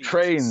big speech.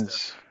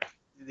 Trains.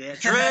 Yeah,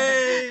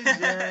 trains!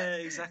 Yeah,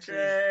 exactly.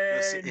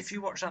 Trains. If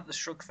you watch At the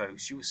Shrug,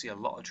 folks, you will see a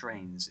lot of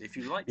trains. If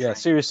you like trains,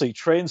 seriously,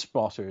 train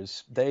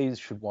spotters, they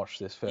should watch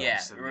this film. Yeah,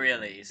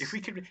 really. If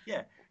we could,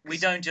 we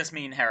don't just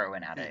mean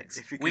heroin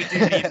addicts. We do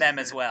mean them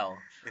as well.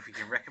 If we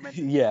can recommend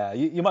it. Yeah,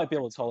 you might be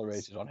able to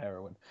tolerate it on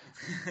heroin.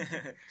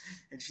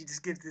 And she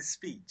just gives this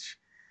speech.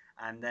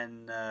 And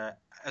then,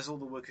 as all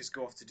the workers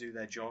go off to do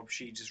their job,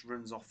 she just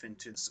runs off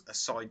into a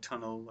side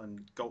tunnel,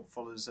 and Galt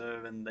follows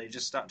her, and they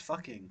just start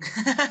fucking.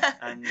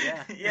 And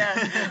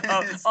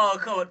Come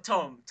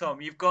on,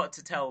 Tom, you've got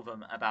to tell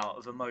them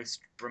about the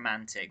most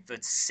romantic, the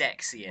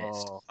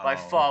sexiest, by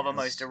far the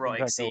most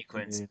erotic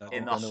sequence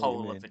in the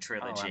whole of the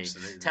trilogy.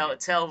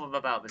 Tell them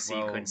about the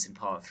sequence in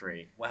part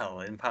 3. Well,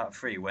 in part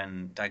 3,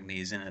 when Dagny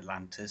is in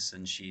Atlantis,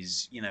 and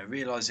she's,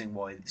 realising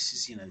why this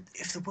is,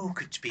 if the world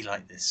could be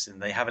like this, and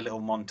they have a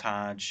little montage.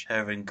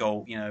 Her and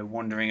Galt,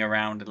 wandering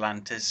around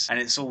Atlantis, and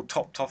it's all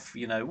topped off.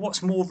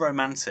 What's more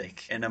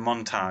romantic in a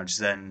montage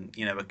than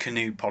a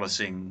canoe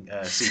polishing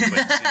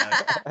sequence?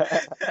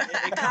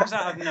 It comes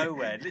out of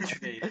nowhere,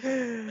 literally.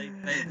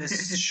 There's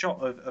this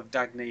shot of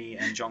Dagny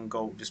and John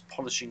Galt just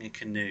polishing a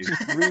canoe.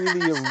 It's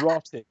really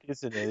erotic,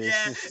 isn't it?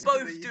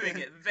 Both doing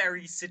it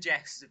very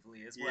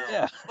suggestively as well.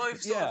 Yeah.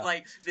 Both sort of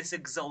like this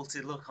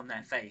exalted look on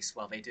their face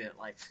while they do it,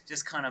 like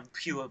just kind of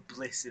pure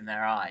bliss in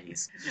their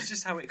eyes. It's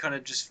just how it kind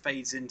of just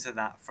fades into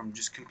that from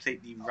just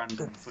completely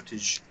random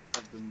footage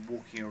of them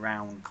walking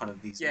around kind of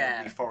these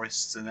lovely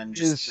forests, and then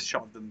just the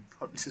shot of them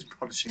just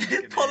polishing a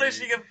canoe.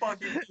 Polishing a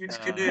fucking huge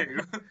canoe.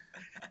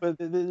 But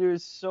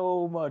there's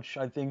so much,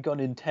 I think,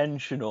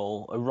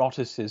 unintentional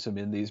eroticism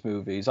in these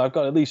movies. I've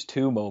got at least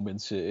 2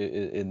 moments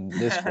in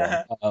this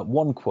one.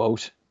 One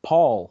quote,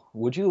 "Paul,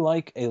 would you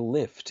like a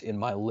lift in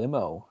my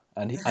limo?"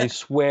 And I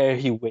swear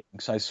he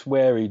winks. I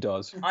swear he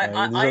does.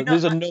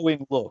 There's a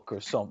knowing look or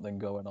something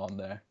going on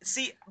there.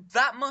 See,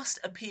 that must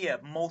appear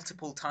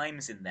multiple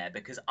times in there,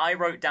 because I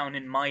wrote down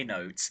in my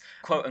notes,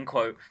 quote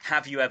unquote,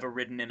 "Have you ever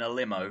ridden in a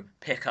limo?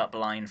 Pickup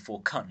line for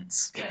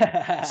cunts."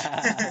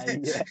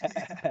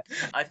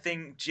 I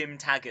think Jim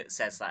Taggart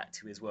says that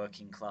to his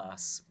working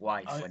class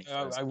wife when he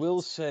first. I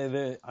will say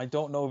that I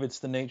don't know if it's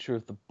the nature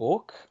of the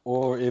book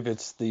or if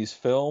it's these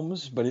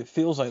films, but it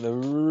feels like they're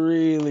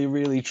really,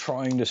 really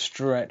trying to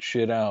stretch get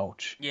shit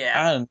out.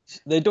 Yeah. And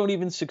they don't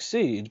even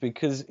succeed,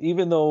 because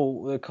even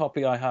though the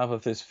copy I have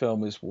of this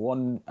film is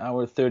 1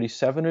 hour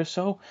 37 or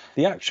so,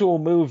 the actual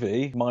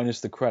movie,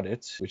 minus the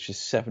credits, which is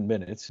 7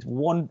 minutes, is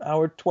 1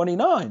 hour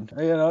 29.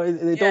 You know,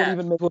 they don't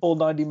even make a whole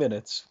 90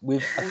 minutes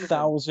with a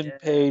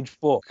 1,000-page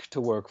book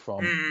to work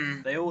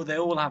from. They all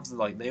have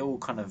they all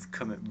kind of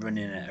come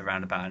running at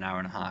around about an hour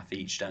and a half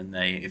each, don't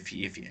they? If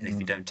you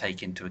don't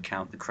take into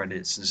account the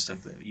credits and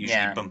stuff that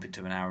usually bump it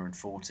to an hour and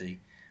 40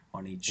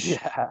 on each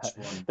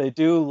one. They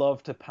do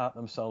love to pat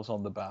themselves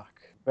on the back.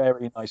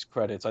 Very nice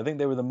credits. I think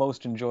they were the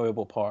most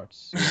enjoyable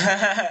parts.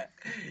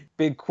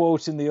 Big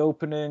quote in the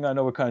opening. I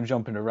know we're kind of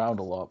jumping around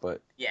a lot,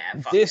 but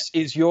this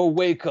is your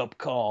wake-up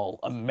call,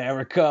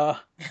 America.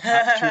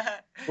 Actual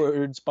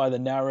words by the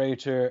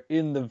narrator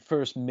in the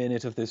first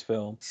minute of this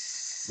film.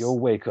 Your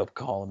wake-up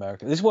call,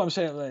 America. This is what I'm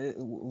saying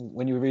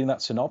when you were reading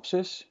that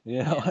synopsis.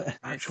 You know,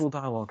 actual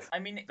dialogue. I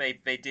mean,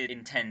 they did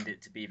intend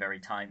it to be very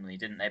timely,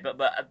 didn't they?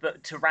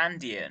 But to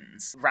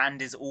Randians,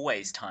 Rand is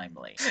always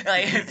timely.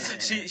 Like,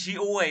 she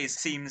always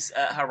seems,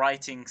 her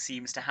writing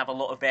seems to have a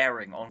lot of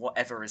bearing on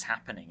whatever is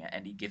happening at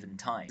any given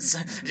time. So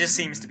it just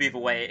seems to be the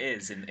way it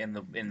is in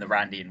the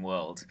Randian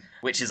world,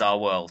 which is our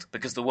world,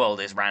 because the world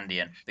is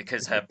Randian,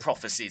 because her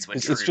prophecies were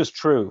true. It's just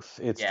truth.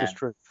 It's just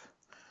truth.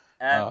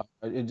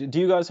 Do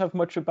you guys have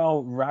much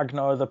about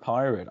Ragnar the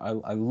Pirate?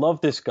 I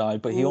love this guy,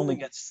 but he only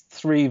gets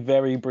 3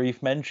 very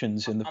brief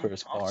mentions in the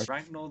first part.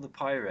 Ragnar the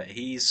Pirate,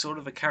 he's sort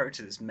of a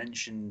character that's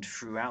mentioned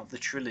throughout the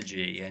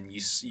trilogy, and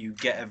you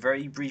get a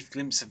very brief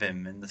glimpse of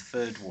him in the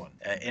third one,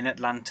 in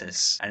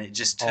Atlantis, and it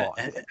just...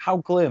 how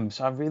glimpse?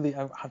 I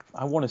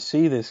want to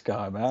see this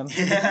guy, man.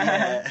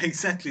 Yeah,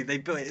 exactly. They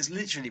built it. It's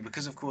literally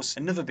because, of course,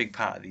 another big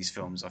part of these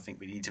films I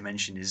think we need to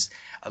mention is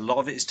a lot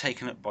of it is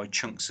taken up by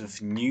chunks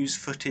of news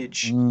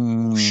footage.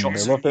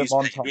 Shots of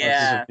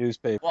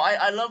newspaper. Well,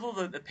 I love all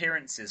the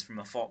appearances from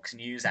the Fox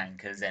News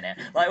anchors in it.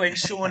 Like when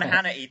Sean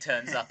Hannity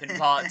turns up in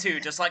part 2,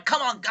 just like,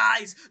 come on,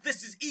 guys,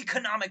 this is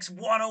Economics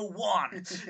 101.